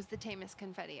fine. It was the tamest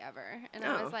confetti ever. And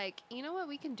I was like, you know what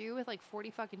we can do with, like, 40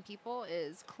 fucking people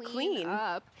is clean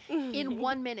up in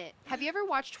 1 minute. Have you ever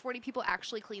watched 40 people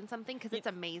actually clean something? Because it's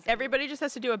amazing. Everybody just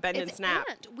has to do a bend and snap.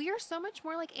 We are so much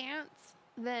more like ants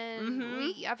than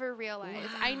we ever realize.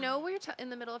 Wow. I know we're in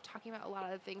the middle of talking about a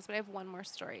lot of things, but I have one more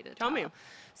story to tell. Tell me.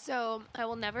 So I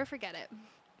will never forget it.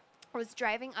 I was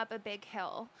driving up a big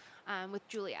hill with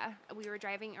Julia. We were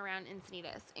driving around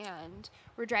Encinitas, and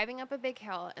we're driving up a big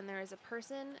hill, and there is a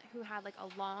person who had, like, a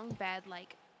long bed,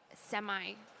 like,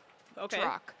 semi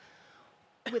truck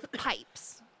with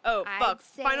plastic. Oh, fuck.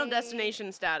 Final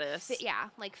Destination status. Yeah,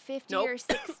 like 50 or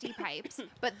 60 pipes,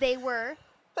 but they were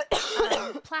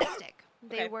plastic.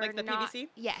 They were like the not, PVC?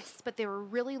 Yes, but they were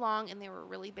really long and they were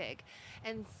really big.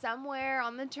 And somewhere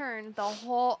on the turn,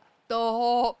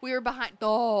 we were behind the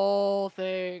whole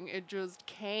thing. It just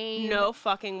came. No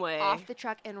fucking way. Off the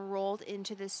truck and rolled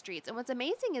into the streets. And what's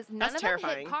amazing is none of them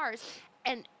hit cars.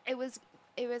 And it was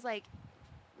like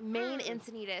main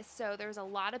Encinitas, so there was a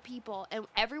lot of people, and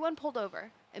everyone pulled over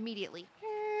immediately.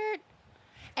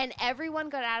 And everyone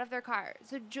got out of their car.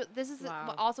 So this is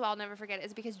also I'll never forget it,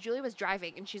 is because Julia was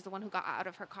driving, and she's the one who got out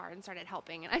of her car and started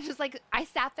helping. And I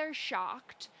sat there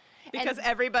shocked. Because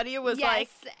everybody was, like,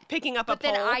 picking up a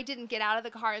pole. But then I didn't get out of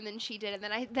the car, and then she did.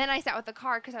 And then I sat with the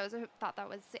car because thought that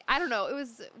was, I don't know, it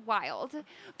was wild.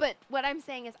 But what I'm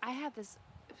saying is I had this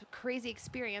crazy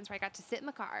experience where I got to sit in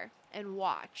the car and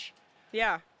watch.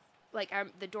 Yeah. Like,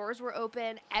 the doors were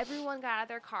open. Everyone got out of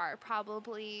their car,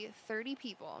 probably 30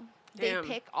 people. Damn.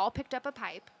 They all picked up a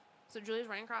pipe. So Julia's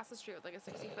running across the street with, like, a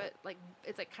 60-foot, like,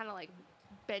 it's, like, kind of, like,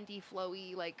 bendy,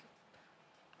 flowy, like,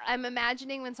 I'm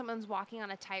imagining when someone's walking on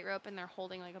a tightrope and they're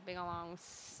holding, like, a big, long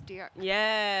stick.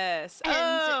 Yes.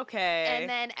 Okay. And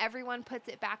then everyone puts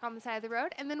it back on the side of the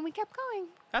road, and then we kept going.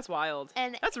 That's wild.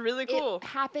 And that's really cool. It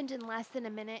happened in less than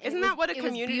a minute. Isn't that what a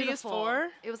community is for?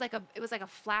 It was like a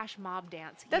flash mob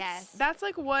dance. That's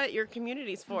like what your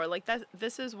community's for. Like,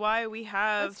 this is why we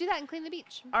have. Let's do that and clean the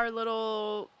beach. Our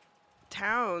little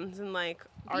towns and, like,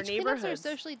 our neighborhoods. Beach cleanups are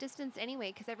socially distanced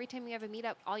anyway, because every time you have a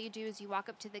meetup, all you do is you walk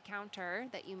up to the counter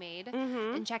that you made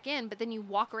and check in, but then you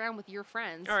walk around with your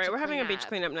friends. All right, we're having a beach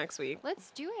cleanup next week.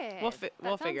 Let's do it.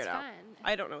 We'll figure it out. Fun.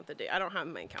 I don't know what the date. I don't have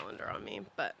my calendar on me,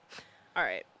 but all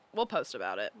right, we'll post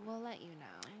about it. We'll let you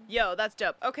know. Yo, that's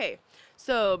dope. Okay,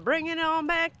 so bring it on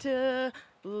back to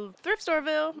Thrift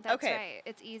Storeville. That's right.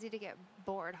 It's easy to get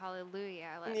bored.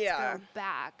 Hallelujah. Let's go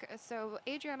back. So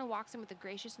Adriana walks in with the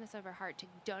graciousness of her heart to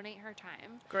donate her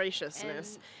time.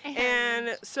 Graciousness.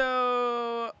 And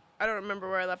so I don't remember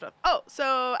where I left off. Oh,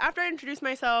 so after I introduced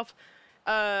myself,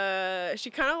 she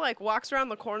kind of, like, walks around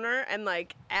the corner and,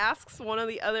 like, asks one of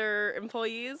the other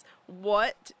employees,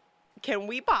 what can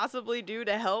we possibly do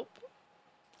to help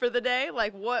for the day?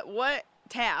 Like, what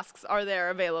tasks are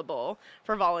there available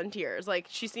for volunteers? Like,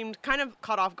 she seemed kind of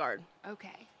caught off guard.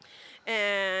 Okay.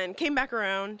 and came back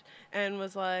around and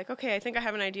was like, okay, I think I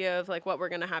have an idea of like what we're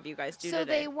going to have you guys do today. So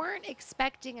they weren't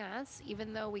expecting us,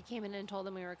 even though we came in and told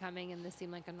them we were coming and this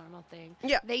seemed like a normal thing.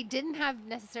 Yeah. They didn't have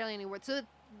necessarily any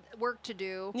work to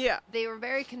do. Yeah. They were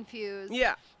very confused.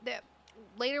 Yeah.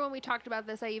 Later when we talked about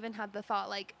this, I even had the thought,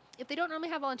 like, if they don't normally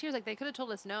have volunteers, like, they could have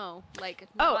told us no. Like,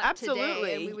 absolutely.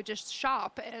 Today, and we would just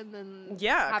shop and then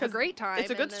have a 'cause great time. It's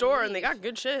a good store, and they got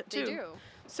good shit, too. They do.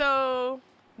 So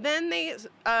then they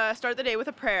start the day with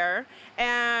a prayer,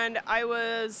 and I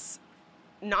was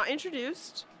not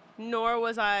introduced, nor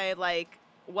was I, like,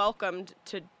 welcomed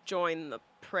to join the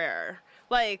prayer.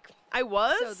 Like, I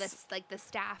was. So this, like, the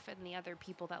staff and the other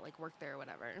people that, like, work there or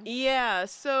whatever. Yeah,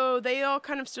 so they all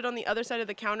kind of stood on the other side of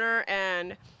the counter,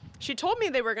 and she told me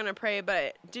they were going to pray,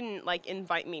 but didn't, like,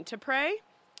 invite me to pray.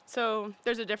 So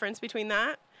there's a difference between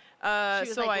that. She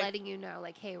was, like, letting you know,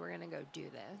 like, hey, we're going to go do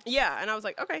this. Yeah, and I was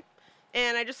like, okay.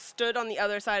 And I just stood on the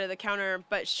other side of the counter,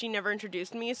 but she never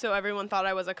introduced me, so everyone thought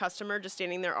I was a customer just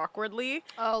standing there awkwardly.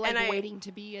 Oh, like waiting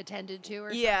to be attended to or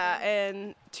something? Yeah,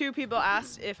 and 2 people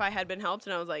asked if I had been helped,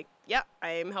 and I was like, yeah,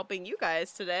 I am helping you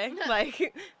guys today.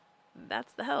 Like,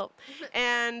 that's the help.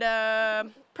 And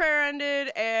prayer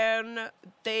ended, and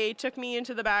they took me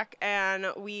into the back, and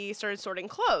we started sorting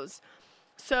clothes.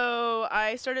 So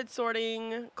I started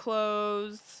sorting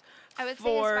clothes. I would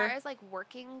say as far as like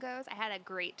working goes, I had a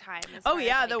great time.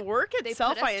 The work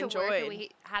itself I enjoyed.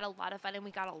 We had a lot of fun and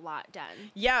we got a lot done.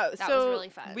 Yeah, that was really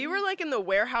fun. We were like in the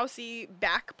warehousey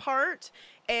back part,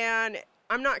 and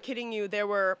I'm not kidding you, there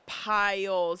were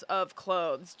piles of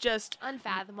clothes, just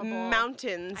unfathomable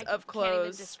mountains of clothes. I can't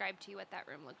even describe to you what that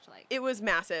room looked like. It was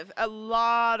massive, a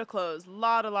lot of clothes, a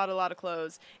lot of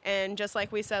clothes, and just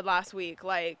like we said last week,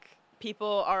 like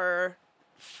people are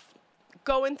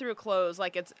going through clothes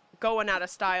like it's going out of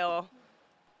style,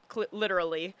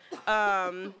 literally.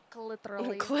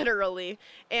 Literally.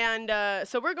 And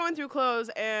so we're going through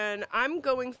clothes, and I'm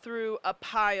going through a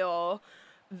pile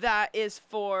that is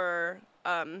for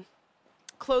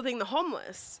clothing the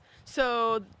homeless.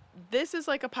 So this is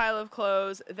like a pile of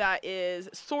clothes that is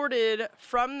sorted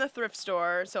from the thrift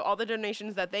store. So all the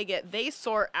donations that they get, they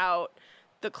sort out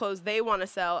the clothes they want to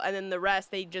sell, and then the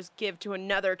rest they just give to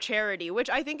another charity, which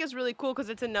I think is really cool because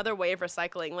it's another way of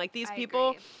recycling. Like, these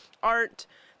people aren't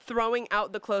throwing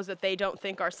out the clothes that they don't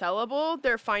think are sellable.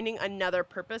 They're finding another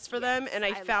purpose for them, and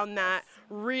I found that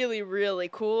really, really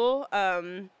cool.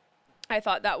 I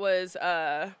thought that was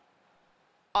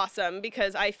awesome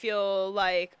because I feel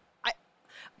like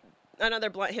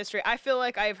another blunt history. I feel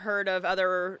like I've heard of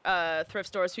other thrift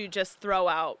stores who just throw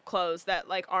out clothes that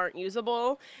like aren't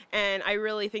usable, and I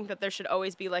really think that there should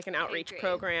always be like an outreach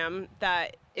program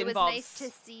that involves. It was nice to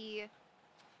see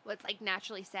what's like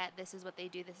naturally set. This is what they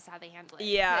do. This is how they handle it.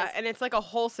 Yeah, and it's like a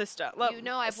whole system.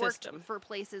 I've worked for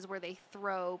places where they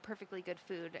throw perfectly good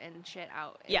food and shit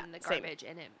out in the garbage,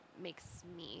 and it makes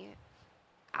me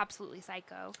absolutely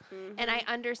psycho. Mm-hmm. And I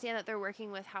understand that they're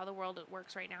working with how the world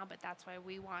works right now, but that's why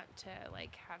we want to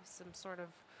like have some sort of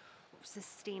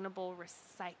sustainable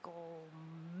recycle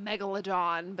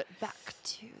megalodon. But back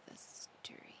to the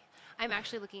story. I'm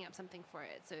actually looking up something for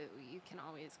it, so you can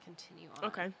always continue on.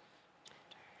 Okay.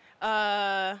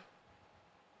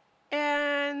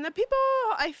 And the people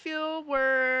I feel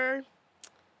were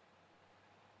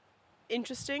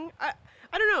interesting. I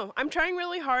don't know. I'm trying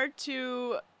really hard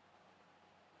to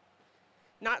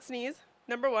not sneeze,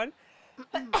 number 1.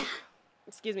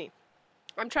 Excuse me.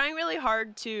 I'm trying really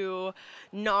hard to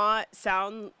not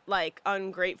sound like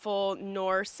ungrateful,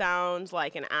 nor sound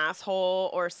like an asshole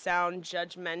or sound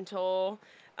judgmental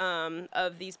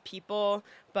of these people.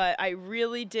 But I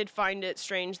really did find it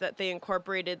strange that they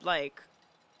incorporated like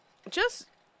just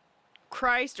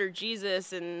Christ or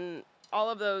Jesus and all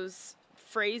of those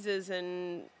phrases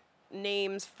and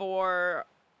names for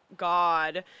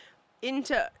God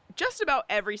into just about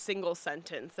every single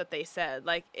sentence that they said.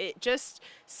 Like, it just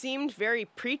seemed very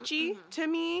preachy to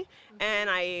me. And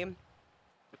I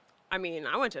mean,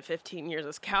 I went to 15 years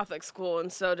of Catholic school,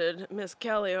 and so did Miss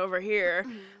Kelly over here.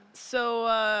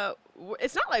 So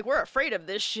it's not like we're afraid of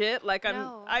this shit. Like,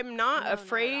 I'm not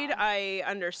afraid. Not I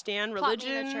understand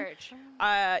religion. Plot me in the church.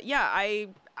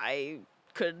 I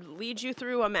could lead you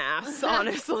through a mass,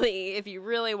 honestly, if you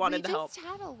really wanted the help. We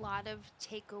just had a lot of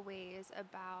takeaways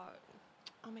about,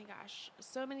 oh my gosh,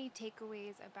 so many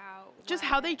takeaways about just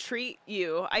how they treat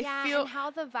you. I feel, and how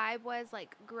the vibe was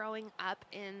like growing up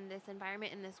in this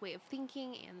environment, in this way of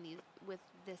thinking, and with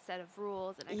this set of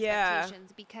rules and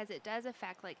expectations, because it does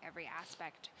affect like every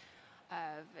aspect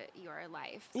of your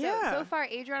life. Yeah. So far,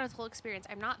 Adriana's whole experience,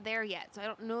 I'm not there yet, so I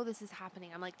don't know this is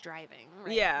happening. I'm like driving,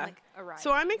 right? Yeah. Like arriving.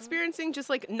 So I'm experiencing just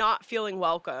like not feeling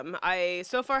welcome. I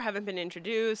so far haven't been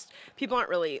introduced. People aren't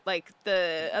really like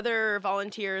the other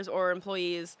volunteers or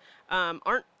employees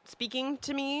aren't speaking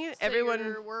to me. So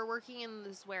Everyone we're working in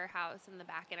this warehouse in the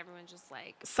back, and everyone's just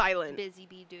like silent, busy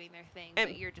bee doing their thing, and,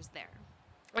 but you're just there.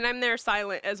 And I'm there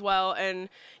silent as well, and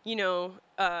you know,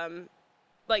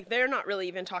 like they're not really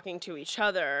even talking to each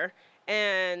other,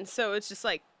 and so it's just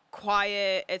like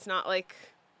quiet. It's not like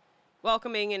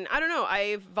welcoming, and I don't know.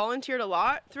 I've volunteered a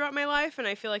lot throughout my life, and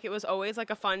I feel like it was always like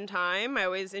a fun time. I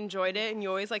always enjoyed it, and you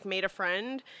always like made a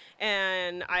friend,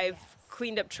 and I've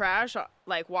cleaned up trash,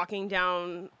 like walking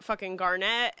down fucking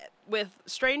Garnett with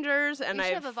strangers, and we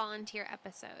should have a volunteer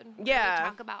episode. Yeah, where we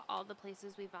talk about all the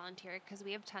places we volunteered because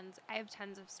we have tons. I have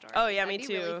tons of stories. Oh yeah, That'd me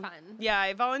be too. Really fun. Yeah,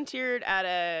 I volunteered at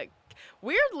a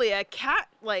cat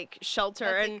like shelter.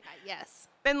 That's and like, yes,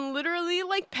 and literally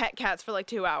like pet cats for like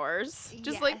 2 hours.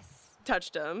 Just like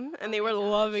touched them, and they were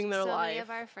loving their life. So many of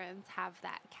our friends have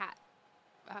that cat.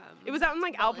 It was out in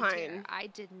like volunteer. Alpine. I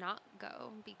did not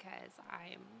go because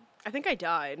I think I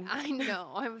died. I know.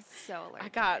 I'm so allergic. I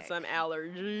got some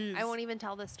allergies. I won't even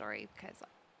tell this story because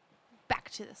back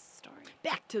to the story.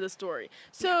 Back to the story.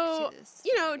 So,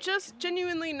 you know, just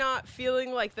genuinely not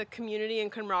feeling like the community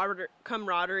and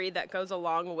camaraderie that goes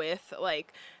along with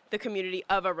like the community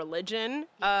of a religion.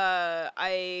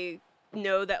 I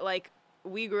know that like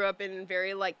we grew up in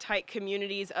very like tight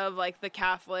communities of like the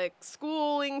Catholic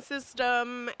schooling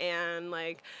system, and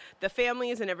like the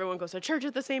families and everyone goes to church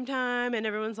at the same time, and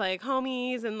everyone's like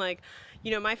homies, and like,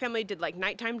 you know, my family did like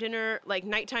nighttime dinner, like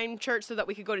nighttime church so that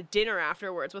we could go to dinner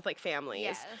afterwards with like families.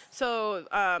 Yes. So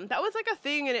that was like a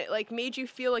thing, and it like made you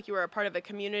feel like you were a part of a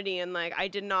community, and like I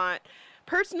did not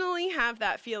personally have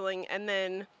that feeling. And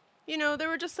then, you know, there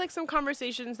were just like some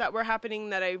conversations that were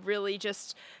happening that I really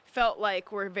just felt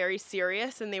like were very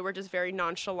serious, and they were just very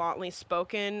nonchalantly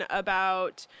spoken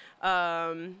about,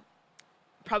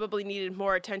 probably needed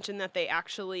more attention that they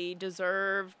actually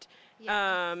deserved.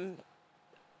 Yes.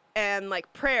 And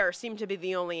like prayer seemed to be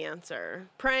the only answer.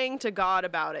 Praying to God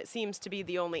about it seems to be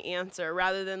the only answer,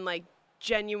 rather than like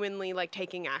genuinely like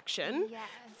taking action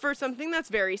for something that's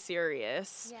very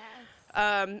serious. Yes.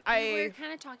 We were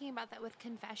kind of talking about that with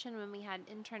confession when we had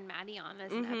intern Maddie on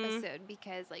as an episode,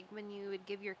 because like when you would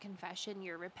give your confession,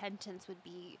 your repentance would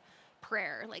be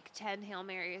prayer, like 10 Hail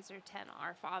Marys or 10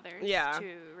 Our Fathers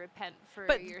to repent for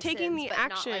your taking sins, the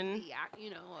action, not like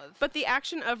the, but the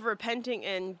action of repenting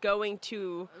and going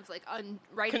to like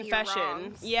righting confession, your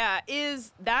wrongs.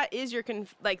 that is your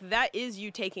that is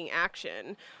you taking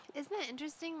action. Isn't that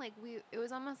interesting? Like it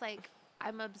was almost like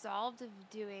I'm absolved of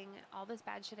doing all this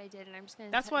bad shit I did, and I'm just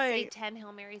going to say 10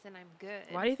 Hail Marys and I'm good.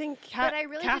 Why do you think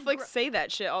Catholics say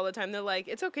that shit all the time? They're like,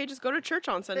 it's okay, just go to church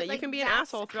on Sunday. Like, you can be an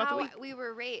asshole throughout the week. We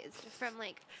were raised from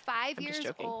like 5 years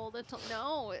old until,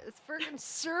 no, it's freaking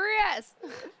serious.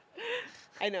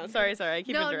 I know. Sorry. I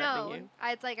keep interrupting you.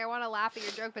 It's like I want to laugh at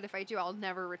your joke, but if I do, I'll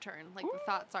never return. Like the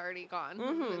thought's already gone.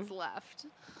 It's left.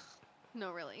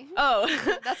 No, really. Oh.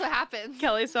 That's what happens.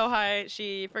 Kelly's so high,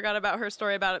 she forgot about her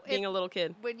story about being a little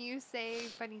kid. When you say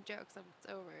funny jokes,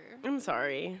 it's over. I'm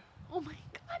sorry. Oh my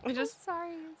God, I'm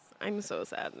sorry. I'm so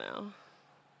sad now.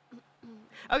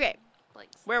 Okay.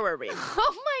 Where were we?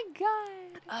 Oh my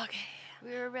God. Okay.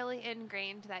 We were really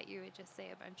ingrained that you would just say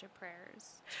a bunch of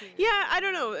prayers. Yeah, I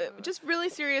don't know. Just really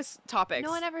serious topics. No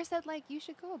one ever said, like, you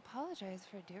should go apologize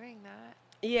for doing that.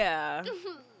 Yeah.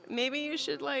 Maybe you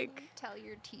should, like... tell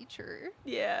your teacher.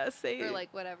 Yeah, say... or,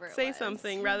 like, whatever it say was.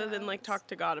 something rather than, like, talk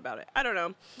to God about it. I don't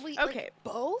know. Wait, okay. Like,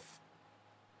 both?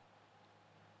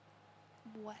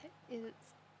 What is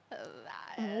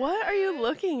that? What are you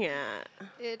looking at?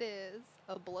 It is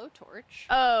a blowtorch.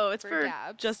 Oh, it's for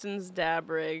dabs. Justin's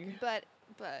dab rig. But...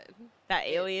 that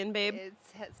alien babe?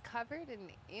 It's covered in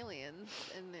aliens,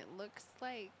 and it looks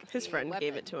like his friend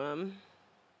gave it to him.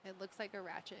 It looks like a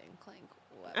Ratchet and Clank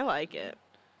weapon. I like it.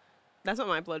 That's what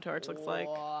my blowtorch looks like.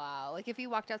 Wow. Like, if you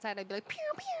walked outside, I'd be like, pew,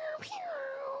 pew, pew.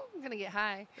 I'm gonna get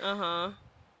high. Uh-huh.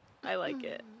 I like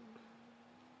it.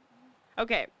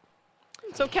 Okay.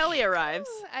 So Kelly arrives.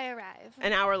 I arrive.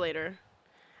 An hour later.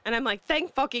 And I'm like,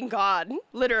 thank fucking God.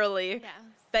 Literally. Yes.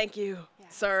 Thank you,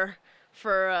 sir,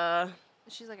 for...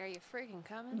 She's like, are you freaking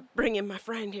coming? Bringing my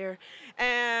friend here.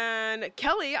 And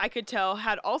Kelly, I could tell,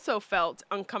 had also felt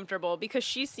uncomfortable because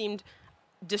she seemed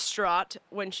distraught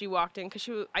when she walked in.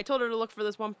 Because I told her to look for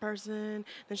this one person.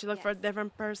 Then she looked for a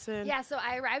different person. Yeah, so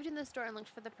I arrived in the store and looked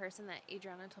for the person that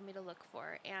Adriana told me to look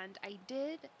for. And I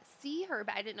did see her,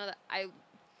 but I didn't know that I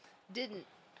didn't.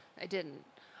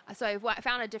 So I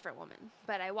found a different woman,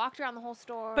 but I walked around the whole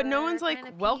store. But no one's like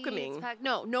welcoming.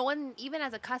 No one, even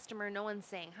as a customer, no one's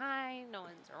saying hi. No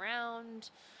one's around.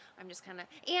 I'm just kind of,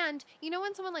 and you know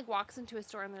when someone like walks into a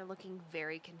store and they're looking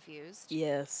very confused?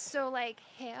 Yes. So like,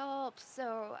 help.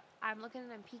 So I'm looking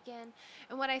and I'm peeking.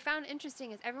 And what I found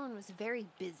interesting is everyone was very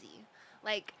busy.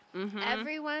 Like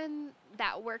everyone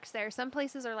that works there, some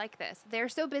places are like this. They're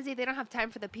so busy they don't have time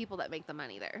for the people that make the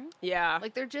money there. Yeah.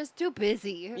 Like they're just too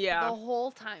busy the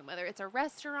whole time, whether it's a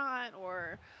restaurant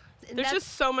or... There's just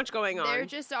so much going on. They're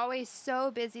just always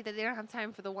so busy that they don't have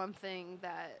time for the one thing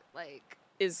that like...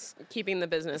 is keeping the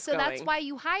business going. So that's why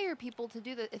you hire people to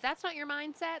do if that's not your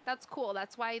mindset, that's cool.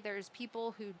 That's why there's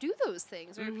people who do those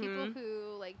things, or people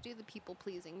who like do the people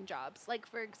pleasing jobs. Like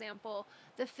for example,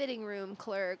 the fitting room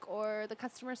clerk or the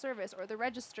customer service or the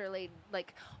register lady.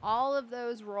 Like all of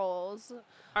those roles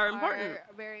are important.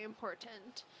 Very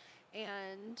important.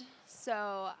 And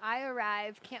so I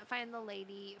arrived, can't find the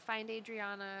lady, find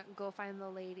Adriana, go find the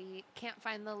lady, can't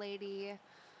find the lady.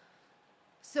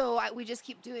 So we just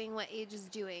keep doing what Age is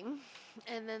doing.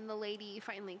 And then the lady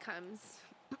finally comes.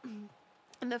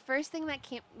 And the first thing that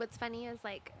what's funny is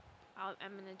like,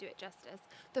 I'm going to do it justice.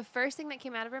 The first thing that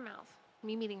came out of her mouth,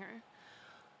 me meeting her,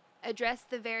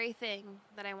 addressed the very thing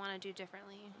that I want to do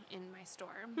differently in my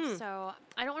store. So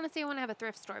I don't want to say I want to have a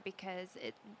thrift store because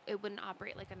it wouldn't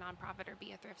operate like a nonprofit or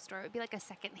be a thrift store. It would be like a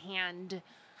secondhand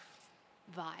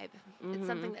vibe. It's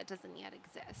something that doesn't yet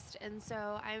exist. And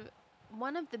so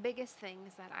one of the biggest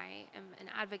things that I am an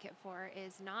advocate for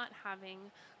is not having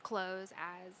clothes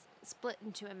as split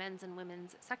into a men's and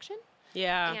women's section.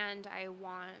 Yeah. And I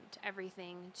want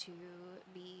everything to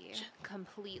be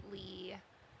completely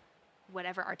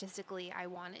whatever artistically I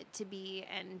want it to be,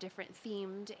 and different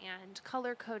themed and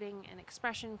color coding and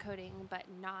expression coding, but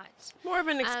not more of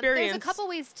an experience. There's a couple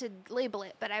ways to label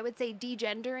it, but I would say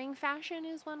degendering fashion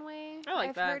is one way.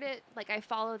 I've heard it. Like I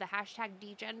follow the hashtag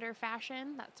degender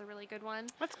fashion. That's a really good one.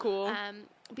 That's cool.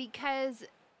 Because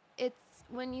it's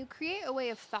when you create a way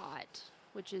of thought,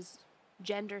 which is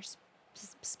gender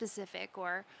specific,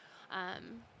 or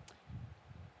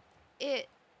it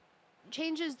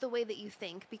changes the way that you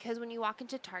think, because when you walk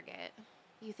into Target,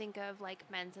 you think of like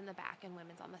men's in the back and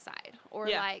women's on the side, or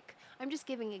like, I'm just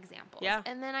giving examples. Yeah.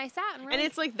 And then I sat and really... And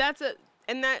it's like,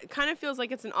 and that kind of feels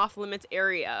like it's an off limits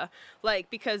area, like,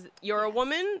 because you're a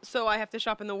woman, so I have to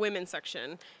shop in the women's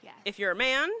section. Yes. If you're a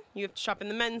man, you have to shop in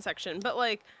the men's section. But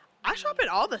like, I shop in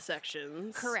all the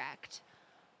sections. Correct.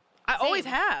 I always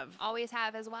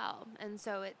have as well. And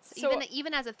so it's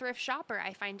even as a thrift shopper,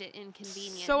 I find it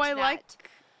inconvenient. So I like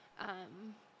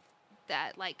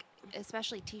that, like,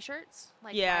 especially t-shirts,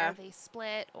 like why are they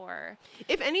split? Or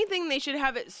if anything, they should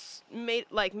have it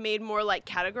made more like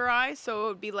categorized, so it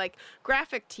would be like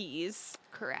graphic tees.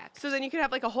 Correct. So then you could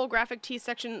have like a whole graphic tee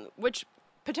section, which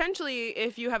potentially,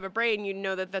 if you have a brain, you'd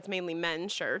know that that's mainly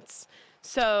men's shirts.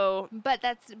 So, but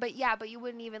you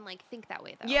wouldn't even like think that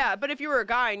way though. Yeah, but if you were a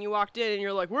guy and you walked in and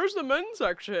you're like, "Where's the men's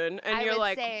section?" and you're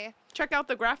like, "Check out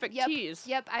the graphic tees."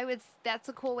 Yep, that's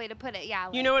a cool way to put it. Yeah,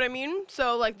 like, you know what I mean?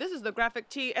 So like, this is the graphic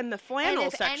tee and the flannel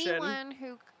section. And if anyone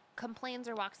who complains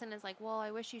or walks in and is like, "Well,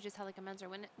 I wish you just had like a men's or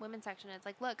women's section," it's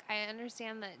like, look, I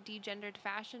understand that degendered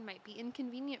fashion might be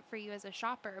inconvenient for you as a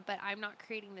shopper, but I'm not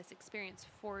creating this experience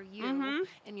for you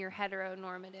in your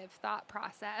heteronormative thought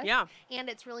process. Yeah. And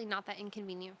it's really not that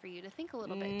inconvenient for you to think a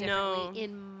little bit differently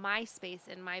in my space,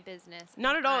 in my business.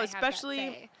 Not at all,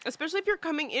 especially if you're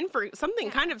coming in for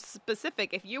something kind of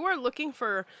specific. If you are looking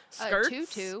for skirts,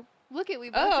 tutu. Look we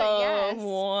both said yes.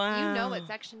 Wow. You know what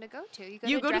section to go to.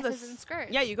 You go to dresses and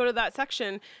skirts. Yeah, you go to that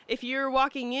section. If you're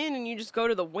walking in and you just go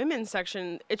to the women's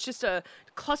section, it's just a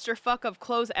clusterfuck of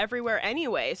clothes everywhere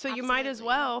anyway. So you might as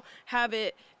well have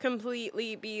it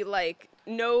completely be like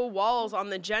no walls on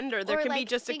the gender. There can be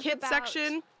just a kids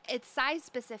section. It's size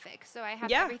specific. So I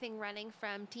have everything running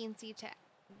from teensy to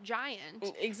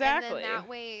giant. Exactly. And then that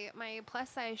way my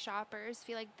plus size shoppers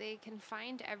feel like they can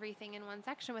find everything in one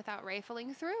section without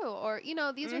rifling through, or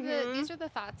these are the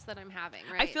thoughts that I'm having,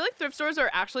 right? I feel like thrift stores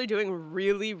are actually doing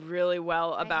really, really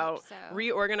well about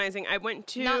reorganizing. I went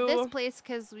to not this place,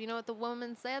 because you know what the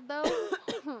woman said though.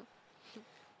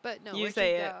 But no, you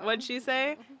say it. What'd she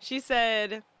say? She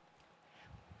said,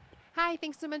 "Hi,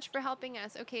 thanks so much for helping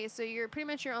us. Okay, so your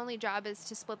only job is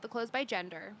to split the clothes by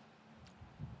gender."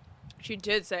 She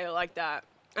did say it like that.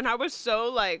 And I was so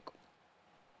like,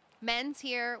 men's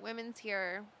here, women's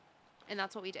here. And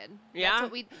that's what we did. Yeah.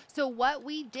 This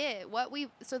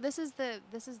is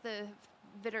the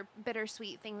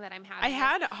bittersweet thing that I'm having. I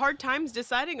had hard times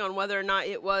deciding on whether or not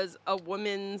it was a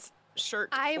woman's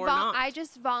shirt or not. I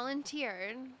just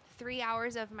volunteered 3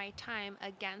 hours of my time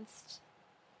against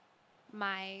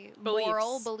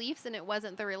moral beliefs, and it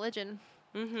wasn't the religion.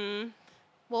 Mm-hmm.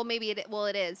 Well, maybe it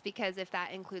is, because if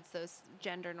that includes those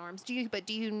gender norms. Do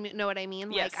you know what I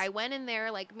mean? Yes. Like, I went in there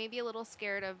like maybe a little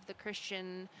scared of the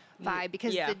Christian vibe,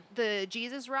 because the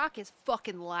Jesus rock is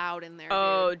fucking loud in there.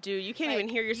 Oh, dude, you can't even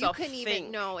hear yourself. You couldn't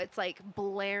even. No, it's like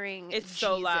blaring. It's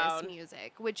so loud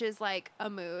music, which is like a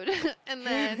mood. And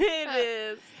then it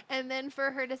is. And then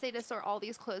for her to say to sort all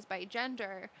these clothes by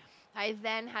gender, I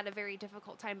then had a very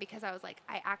difficult time, because I was like,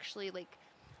 I actually like.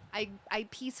 I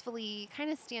peacefully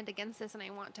kind of stand against this, and I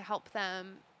want to help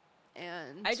them.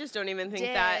 And I just don't even think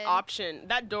that option,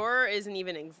 that door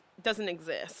doesn't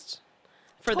exist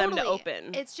for them to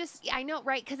open. It's just, I know,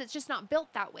 right? Because it's just not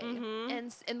built that way.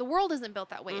 And the world isn't built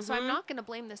that way. So I'm not going to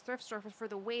blame this thrift store for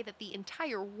the way that the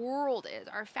entire world is.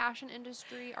 Our fashion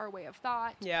industry, our way of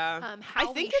thought. Yeah.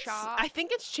 How we shop. I think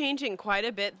it's changing quite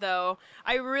a bit, though.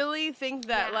 I really think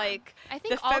that, like... I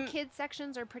think all kids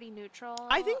sections are pretty neutral.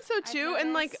 I think so, too.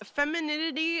 And, like,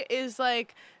 femininity is,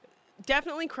 like,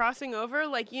 definitely crossing over.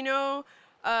 Like, you know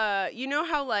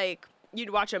how, like...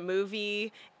 You'd watch a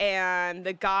movie and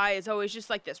the guy is always just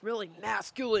like this really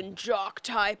masculine jock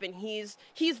type, and he's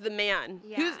the man.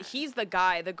 Yeah. He's the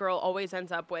guy the girl always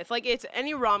ends up with. Like, it's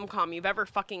any rom-com you've ever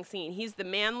fucking seen. He's the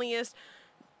manliest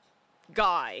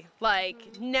guy.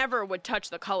 Like, never would touch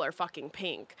the color fucking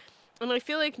pink. And I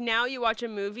feel like now you watch a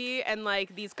movie and,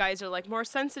 like, these guys are, like, more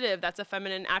sensitive. That's a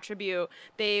feminine attribute.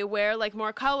 They wear, like,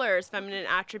 more colors, feminine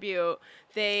attribute.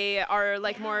 They are,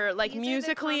 like, more, like,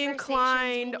 musically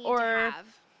inclined, or,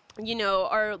 you know,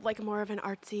 are, like, more of an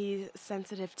artsy,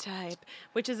 sensitive type,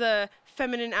 which is a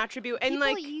feminine attribute. And, people,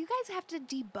 like... you guys have to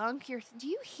debunk your... Do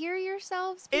you hear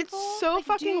yourselves, people? It's so like,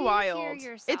 fucking wild.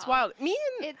 It's wild.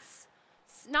 It's...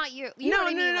 Not you.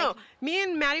 No. Me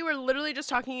and Maddie were literally just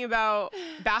talking about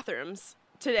bathrooms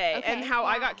today, and how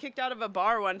I got kicked out of a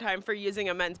bar one time for using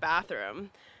a men's bathroom.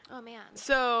 Oh man.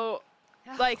 So,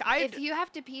 like, if you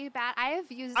have to pee bad, I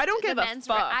have used. I don't give a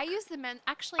fuck. I use the men's.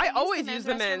 Actually, I always use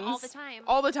the men's all the time.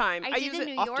 All the time. I did use in it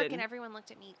New York, often. and everyone looked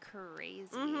at me crazy.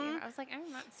 I was like,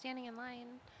 I'm not standing in line.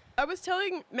 I was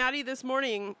telling Maddie this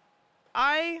morning,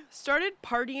 I started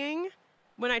partying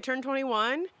when I turned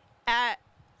 21 at,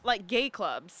 like, gay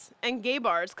clubs and gay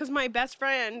bars, because my best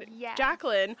friend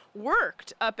Jacqueline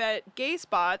worked up at gay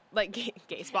spots.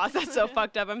 That's so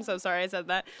fucked up. I'm so sorry I said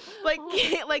that. Like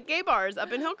gay bars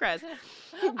up in Hillcrest.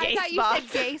 I thought you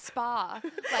said gay spa,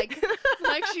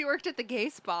 like she worked at the gay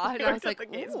spa, and I was like, the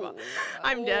gay spa.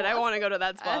 I'm dead. I want to go to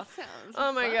that spa. That sounds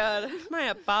oh my fun. God, my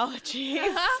apologies.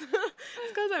 It's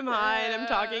because I'm high and I'm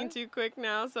talking too quick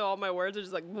now, so all my words are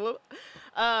just like. Whoop.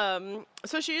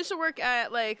 So she used to work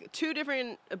at, like, 2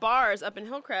 different bars up in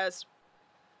Hillcrest.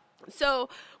 So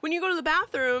when you go to the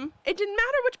bathroom, it didn't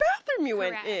matter which bathroom you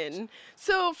went in.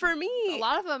 So for me, a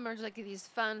lot of them are like these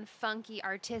fun, funky,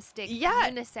 artistic,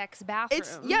 unisex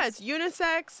bathrooms. It's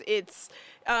unisex. It's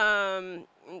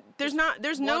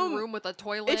there's no room with a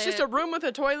toilet. It's just a room with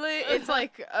a toilet. It's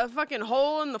like a fucking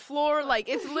hole in the floor. Like,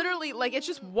 it's literally like it's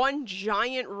just one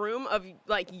giant room of,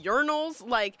 like, urinals.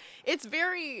 Like, it's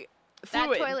very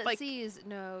fluid. That toilet like, sees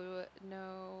no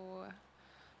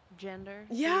gender.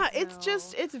 Yeah,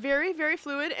 it's very, very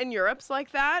fluid, and Europe's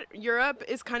like that. Europe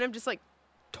is kind of just like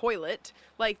toilet.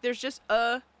 Like, there's just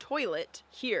a toilet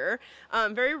here.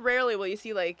 Very rarely will you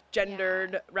see, like,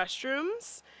 gendered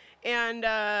restrooms.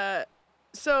 And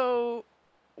so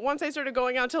once I started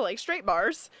going out to, like, straight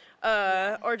bars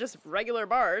or just regular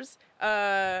bars,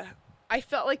 I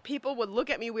felt like people would look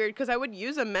at me weird, because I would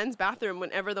use a men's bathroom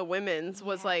whenever the women's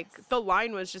was, like, the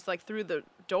line was just, like, through the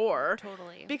door.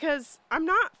 Totally. Because I'm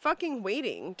not fucking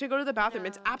waiting to go to the bathroom. No.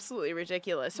 It's absolutely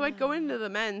ridiculous. So I'd go into the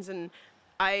men's, and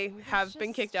I have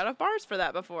been kicked out of bars for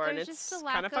that before, and it's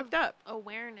kind of fucked up.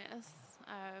 Awareness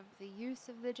of the use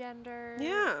of the gender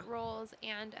roles,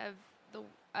 and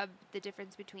of the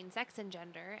difference between sex and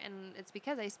gender. And it's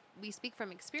because we speak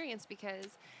from experience,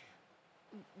 because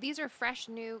these are fresh,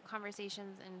 new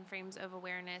conversations and frames of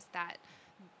awareness that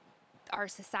our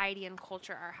society and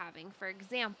culture are having. For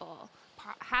example,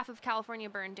 half of California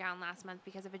burned down last month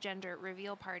because of a gender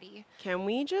reveal party. Can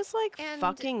we just, like,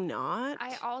 fucking not?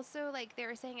 I also, like, they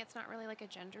were saying it's not really like a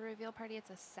gender reveal party, it's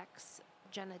a sex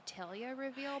genitalia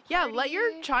reveal party. Yeah, let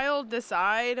your child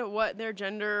decide what their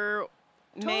gender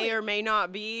may or may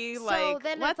not be. So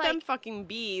like, let them fucking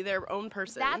be their own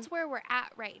person. That's where we're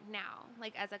at right now.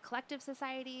 Like, as a collective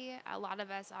society, a lot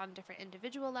of us on different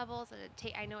individual levels,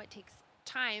 and I know it takes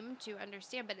time to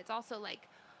understand, but it's also, like,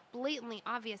 blatantly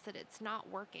obvious that it's not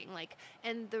working. Like,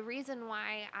 and the reason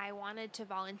why I wanted to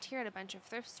volunteer at a bunch of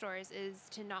thrift stores is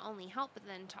to not only help, but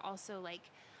then to also,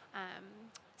 like,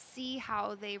 see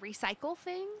how they recycle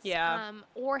things. Yeah.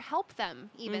 Or help them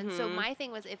even. So my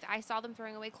thing was, if I saw them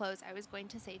throwing away clothes, I was going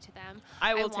to say to them,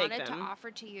 I wanted to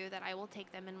offer to you that I will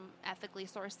take them and ethically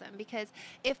source them. Because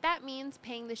if that means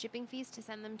paying the shipping fees to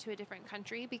send them to a different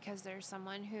country because there's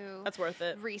someone who that's worth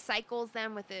it. Recycles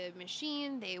them with a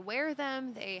machine, they wear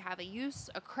them, they have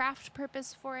a craft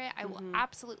purpose for it, I will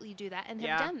absolutely do that and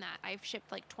have done that. I've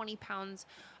shipped like 20 pounds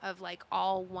of like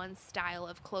all one style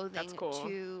of clothing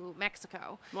to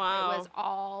Mexico. Wow. It was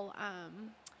all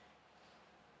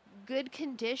good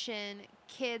condition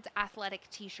kids athletic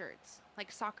t-shirts,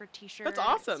 like soccer t-shirts. That's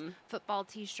awesome. Football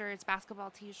t-shirts, basketball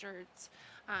t-shirts.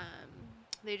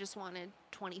 They just wanted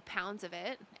 20 pounds of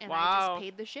it, and I just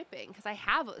paid the shipping because I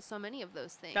have so many of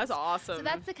those things. That's awesome. So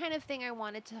that's the kind of thing I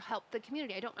wanted to help the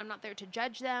community. I'm not there to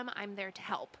judge them. I'm there to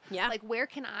help. Yeah. Like, where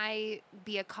can I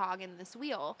be a cog in this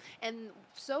wheel? And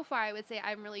so far, I would say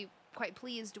I'm really quite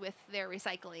pleased with their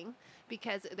recycling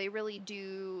because they really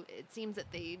do. It seems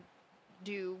that they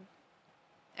do.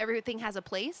 Everything has a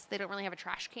place. They don't really have a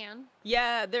trash can.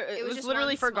 Yeah, it was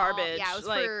literally for garbage. Yeah,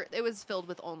 it was filled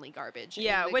with only garbage.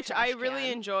 Yeah, which I really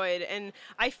enjoyed, and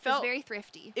I felt it was very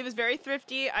thrifty. It was very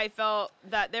thrifty. I felt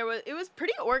that it was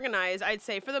pretty organized, I'd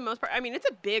say, for the most part. I mean, it's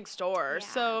a big store,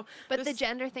 so. But the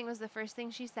gender thing was the first thing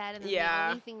she said, and then the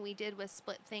only thing we did was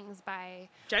split things by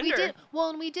gender.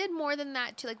 And we did more than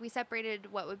that too. Like, we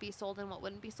separated what would be sold and what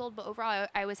wouldn't be sold. But overall,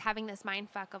 I was having this mind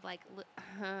fuck of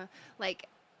like.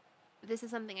 This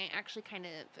is something I actually kind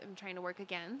of am trying to work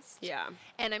against. Yeah.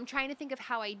 And I'm trying to think of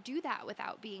how I do that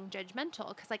without being judgmental.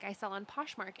 Because, like, I sell on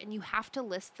Poshmark, and you have to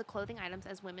list the clothing items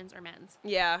as women's or men's.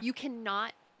 Yeah. You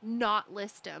cannot not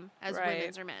list them as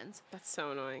women's or men's. That's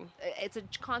so annoying. It's a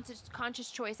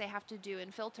conscious choice I have to do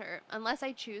and filter, unless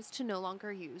I choose to no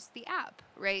longer use the app,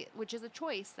 right? Which is a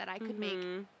choice that I could make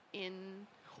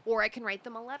or I can write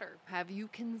them a letter. Have you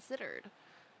considered?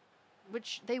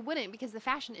 Which they wouldn't, because the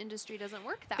fashion industry doesn't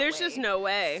work that way. There's just no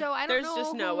way. So I don't know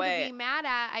who to be mad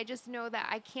at. I just know that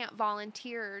I can't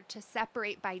volunteer to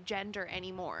separate by gender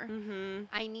anymore.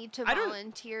 I need to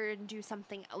volunteer and do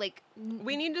something like.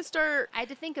 We need to start. I had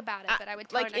to think about it, but I would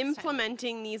tell her next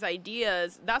implementing these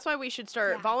ideas. That's why we should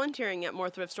start volunteering at more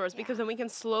thrift stores, because then we can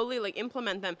slowly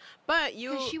implement them. But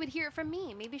because she would hear it from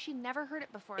me. Maybe she'd never heard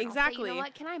it before. Exactly. I'll say, you know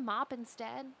what? Can I mop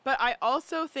instead? But I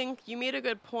also think you made a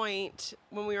good point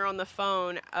when we were on the phone,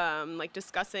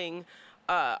 discussing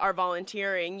our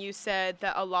volunteering. You said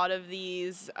that a lot of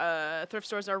these thrift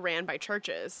stores are ran by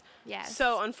churches. Yes.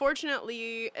 So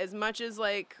unfortunately, as much as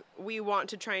we want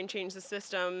to try and change the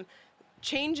system,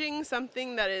 changing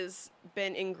something that has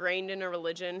been ingrained in a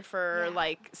religion for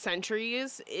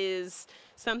centuries is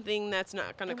something that's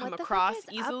not going to come across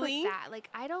easily. Up with that?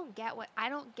 I don't get it.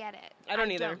 I don't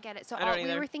either. Don't get it. So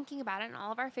we were thinking about it, and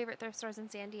all of our favorite thrift stores in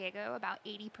San Diego, about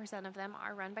 80% of them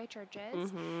are run by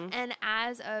churches. And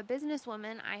as a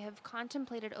businesswoman, I have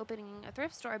contemplated opening a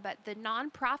thrift store, but the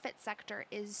nonprofit sector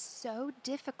is so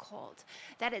difficult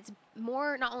that it's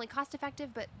more not only cost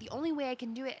effective, but the only way I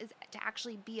can do it is to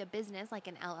actually be a business, like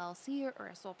an LLC or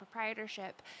a sole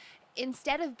proprietorship,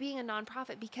 instead of being a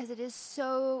nonprofit, because it is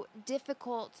so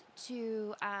difficult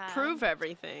to prove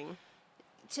everything.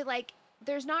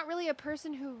 There's not really a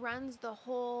person who runs the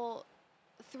whole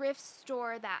thrift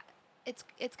store that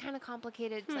it's kind of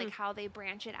complicated, how they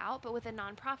branch it out. But with a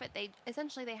nonprofit,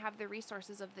 they have the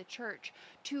resources of the church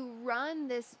to run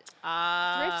this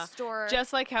thrift store.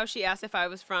 Just like how she asked if I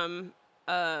was from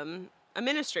a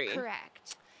ministry.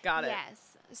 Correct. Got it.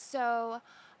 Yes. So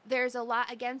there's a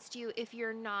lot against you if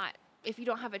you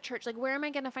don't have a church. Where am I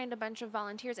going to find a bunch of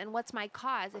volunteers, and what's my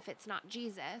cause if it's not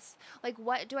Jesus?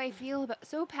 What do I feel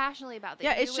so passionately about that?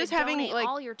 Yeah, it's just having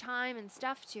all your time and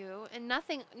stuff to, and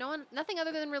nothing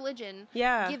other than religion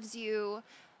gives you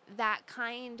that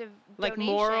kind of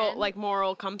donation.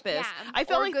 moral compass. Yeah, I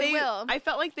felt like goodwill. I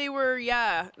felt like they were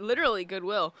literally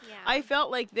goodwill. Yeah. I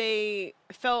felt like they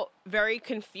felt very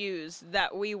confused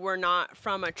that we were not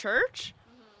from a church,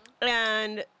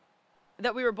 and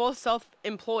that we were both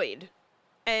self-employed,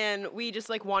 and we just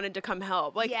wanted to come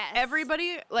help.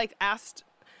 Everybody asked.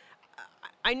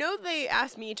 I know they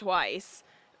asked me twice.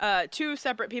 2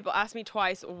 separate people asked me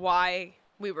twice why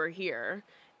we were here.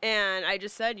 And I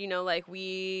just said,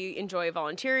 we enjoy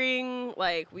volunteering.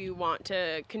 We want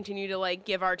to continue to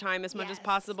give our time as much as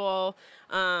possible.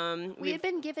 We had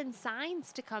been given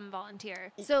signs to come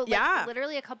volunteer. So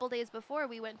literally a couple days before,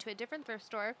 we went to a different thrift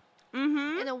store.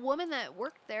 And a woman that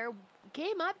worked there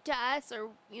came up to us, or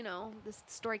this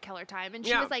story Keller time, and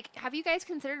she was like, "Have you guys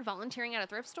considered volunteering at a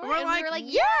thrift store?" And we were like,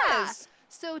 "Yes."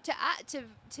 So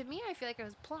to me, I feel like I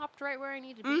was plopped right where I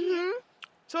need to be.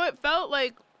 So it felt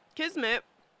like kismet.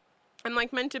 and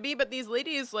like meant to be, but these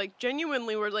ladies like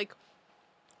genuinely were like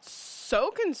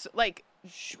so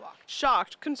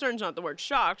shocked. Concerned's not the word,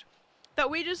 shocked, that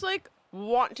we just like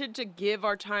wanted to give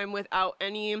our time without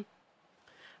any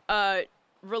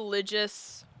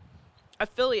religious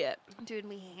affiliate. Dude,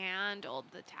 we handled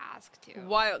the task too.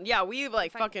 Wild. Yeah, we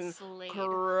like fucking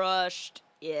crushed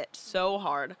it so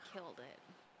hard. Killed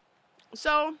it.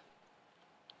 So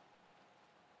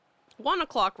 1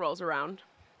 o'clock rolls around.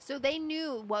 So they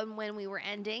knew when we were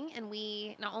ending, and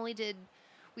we not only did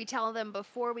we tell them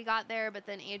before we got there, but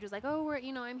then Age was like, "Oh,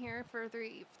 I'm here for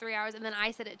three hours," and then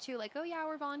I said it too, like, "Oh yeah,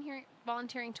 we're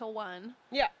volunteering till 1."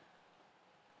 Yeah.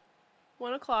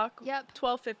 1 o'clock. Yep.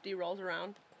 12:50 rolls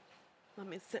around. Let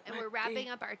me sit. And we're wrapping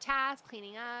up our task,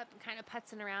 cleaning up, and kind of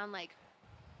putzing around. Like,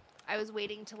 I was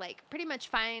waiting to like pretty much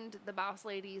find the boss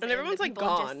ladies, and everyone's like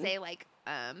gone. And just say like,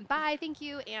 "Bye, thank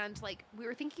you," and like we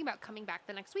were thinking about coming back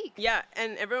the next week. Yeah,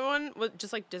 and everyone was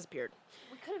just like disappeared.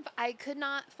 I could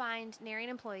not find nary an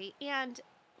employee, and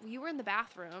you were in the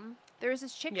bathroom. There was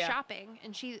this chick shopping,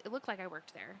 and it looked like I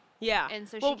worked there. Yeah. And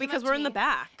so well, because we're in the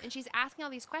back. And she's asking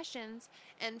all these questions,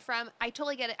 and I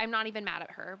totally get it. I'm not even mad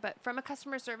at her, but from a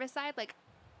customer service side, like,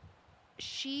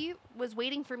 she was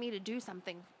waiting for me to do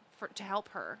something to help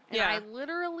her. And I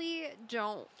literally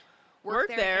don't work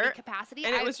there in any capacity.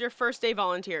 And it was your first day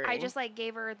volunteering. I just like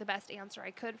gave her the best answer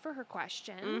I could for her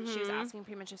question. Mm-hmm. She was asking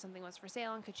pretty much if something was for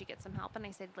sale and could she get some help. And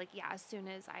I said, like, yeah, as soon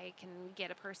as I can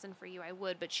get a person for you, I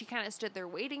would. But she kind of stood there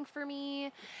waiting for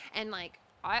me. And like,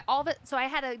 so I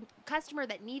had a customer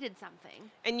that needed something.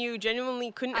 And you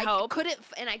genuinely couldn't help.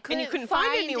 And you couldn't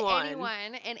find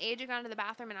anyone. And Age had gone to the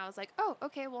bathroom, and I was like, oh,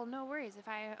 okay, well, no worries. If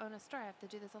I own a store, I have to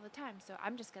do this all the time. So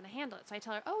I'm just going to handle it. So I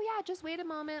tell her, oh, yeah, just wait a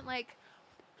moment. Like,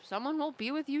 someone will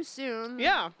be with you soon.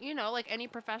 Yeah. You know, like any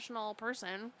professional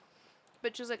person.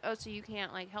 But she's like, oh, so you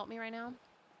can't, like, help me right now?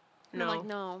 And I'm like,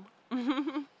 no.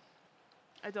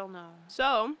 I don't know.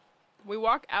 So we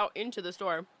walk out into the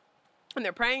store, and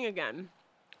they're praying again.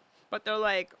 But they're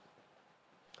like,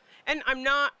 and I'm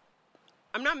not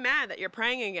mad that you're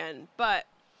praying again, but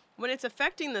when it's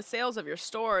affecting the sales of your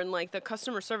store and like the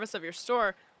customer service of your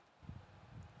store,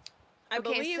 I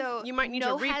believe you might need to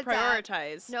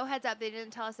reprioritize. No heads up. They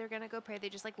didn't tell us they were going to go pray. They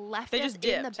just like left us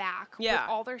in the back with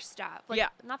all their stuff. Like,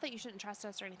 not that you shouldn't trust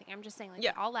us or anything. I'm just saying, like, they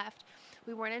all left.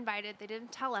 We weren't invited. They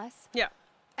didn't tell us. Yeah.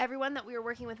 Everyone that we were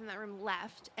working with in that room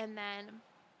left, and then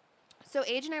so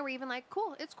Age and I were even like,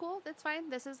 cool, it's cool, that's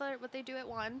fine. This is what they do at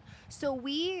 1. So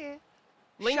we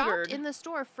lingered shopped in the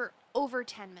store for over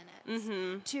 10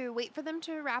 minutes to wait for them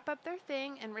to wrap up their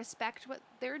thing and respect what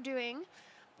they're doing.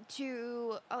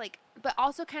 To like, but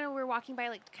also kind of we're walking by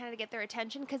like kind of to get their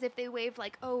attention, because if they waved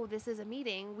like, oh, this is a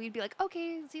meeting, we'd be like,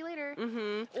 okay, see you later.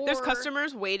 There's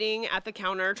customers waiting at the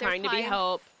counter trying to be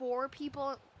helped. 4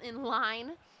 people in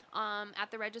line. At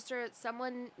the register,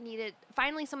 someone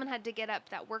had to get up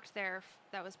that worked there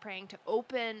that was praying to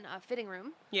open a fitting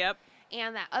room. Yep.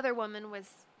 And that other woman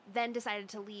then decided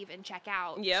to leave and check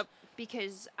out. Yep.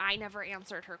 Because I never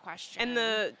answered her question. And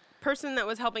the person that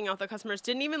was helping out the customers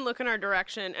didn't even look in our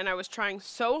direction, and I was trying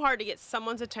so hard to get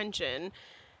someone's attention,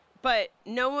 but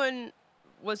no one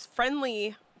was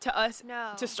friendly to us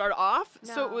to start off.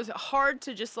 No. So it was hard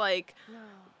to just like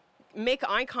make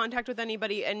eye contact with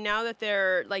anybody, and now that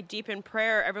they're like deep in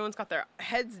prayer, everyone's got their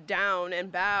heads down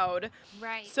and bowed,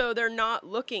 right? So they're not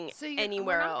looking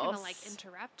anywhere else. We're not gonna like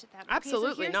interrupt them.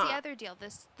 Absolutely not. Here's the other deal.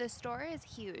 The store is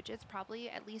huge. It's probably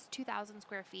at least 2,000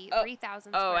 square feet,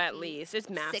 3,000 square feet. Oh, at least it's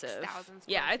massive. 6,000 square feet.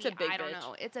 Yeah, it's a big. I don't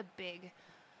know. It's a big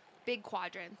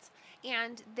quadrant,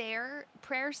 and their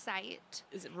prayer site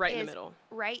is right in the middle.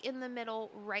 Right in the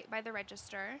middle, right by the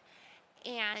register,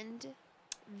 and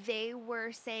they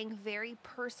were saying very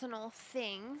personal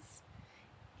things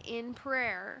in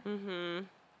prayer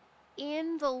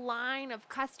in the line of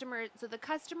customers. So the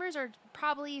customers are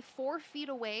probably 4 feet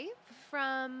away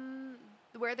from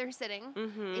where they're sitting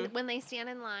when they stand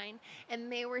in line. And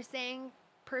they were saying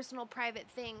personal, private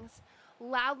things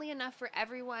loudly enough for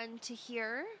everyone to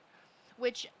hear,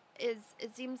 which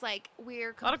it seems like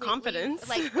we're a lot of confidence.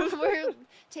 Like we're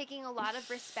taking a lot of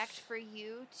respect for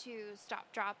you to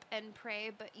stop, drop, and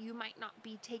pray, but you might not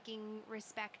be taking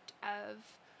respect of.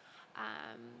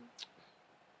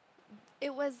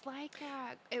 It was like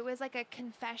a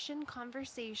confession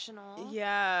conversational.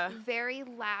 Yeah. Very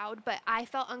loud, but I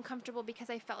felt uncomfortable because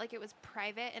I felt like it was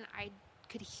private, and I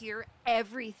could hear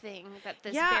everything that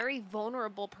this very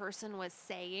vulnerable person was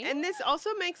saying. And this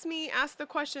also makes me ask the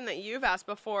question that you've asked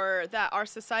before, that our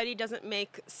society doesn't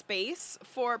make space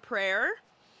for prayer.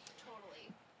 Totally.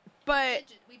 But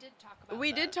we did talk about that.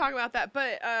 We did talk about that,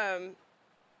 but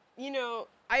you know,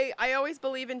 I always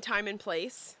believe in time and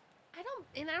place. I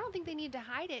don't think they need to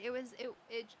hide it. It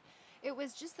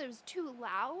was just that it was too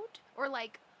loud, or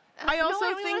like. I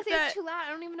also think that it's too loud.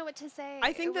 I don't even know what to say.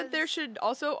 I think that there should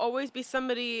also always be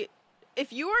somebody.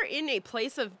 If you are in a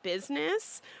place of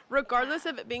business, regardless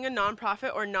of it being a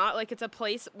nonprofit or not, like it's a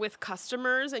place with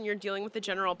customers and you're dealing with the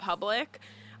general public,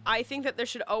 I think that there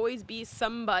should always be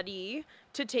somebody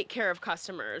to take care of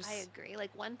customers. I agree.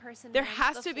 Like one person. There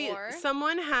has to be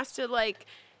someone has to like,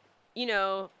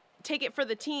 take it for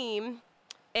the team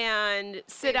and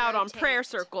sit out on prayer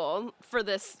circle for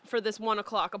this 1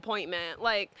 o'clock appointment.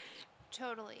 Like.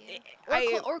 Totally.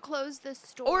 Or close the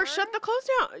store. Or shut the close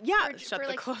down. Yeah, shut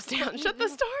the close down. Shut the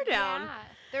store down.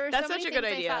 Yeah. That's such a good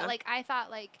idea. I thought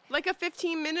like a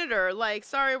 15-minute, like,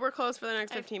 sorry, we're closed for the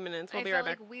next 15 minutes. We'll be right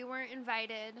back. Like we weren't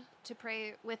invited to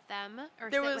pray with them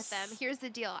or sit with them. Here's the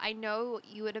deal. I know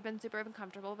you would have been super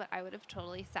uncomfortable, but I would have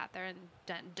totally sat there and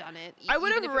done it. I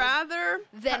would have rather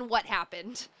than what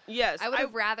happened. Yes. I would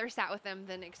have rather sat with them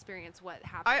than experience what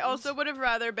happened. I also would have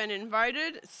rather been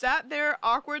invited, sat there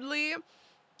awkwardly,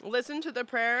 listen to the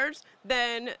prayers,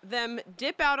 than them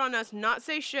dip out on us, not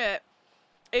say shit,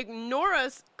 ignore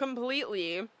us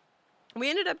completely. We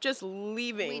ended up just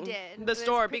leaving the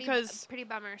store because pretty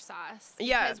bummer sauce.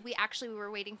 Yeah, because we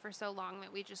were waiting for so long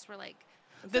that we just were like,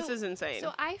 this is insane.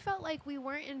 So I felt like we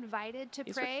weren't invited to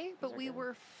pray, but we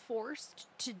were forced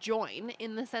to join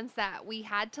in the sense that we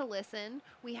had to listen,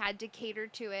 we had to cater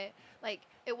to it. Like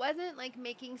it wasn't like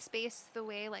making space the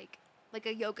way like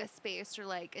a yoga space or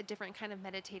like a different kind of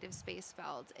meditative space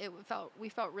felt. We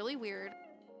felt really weird.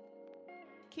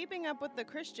 Keeping Up with the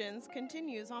Christians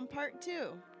continues on part 2.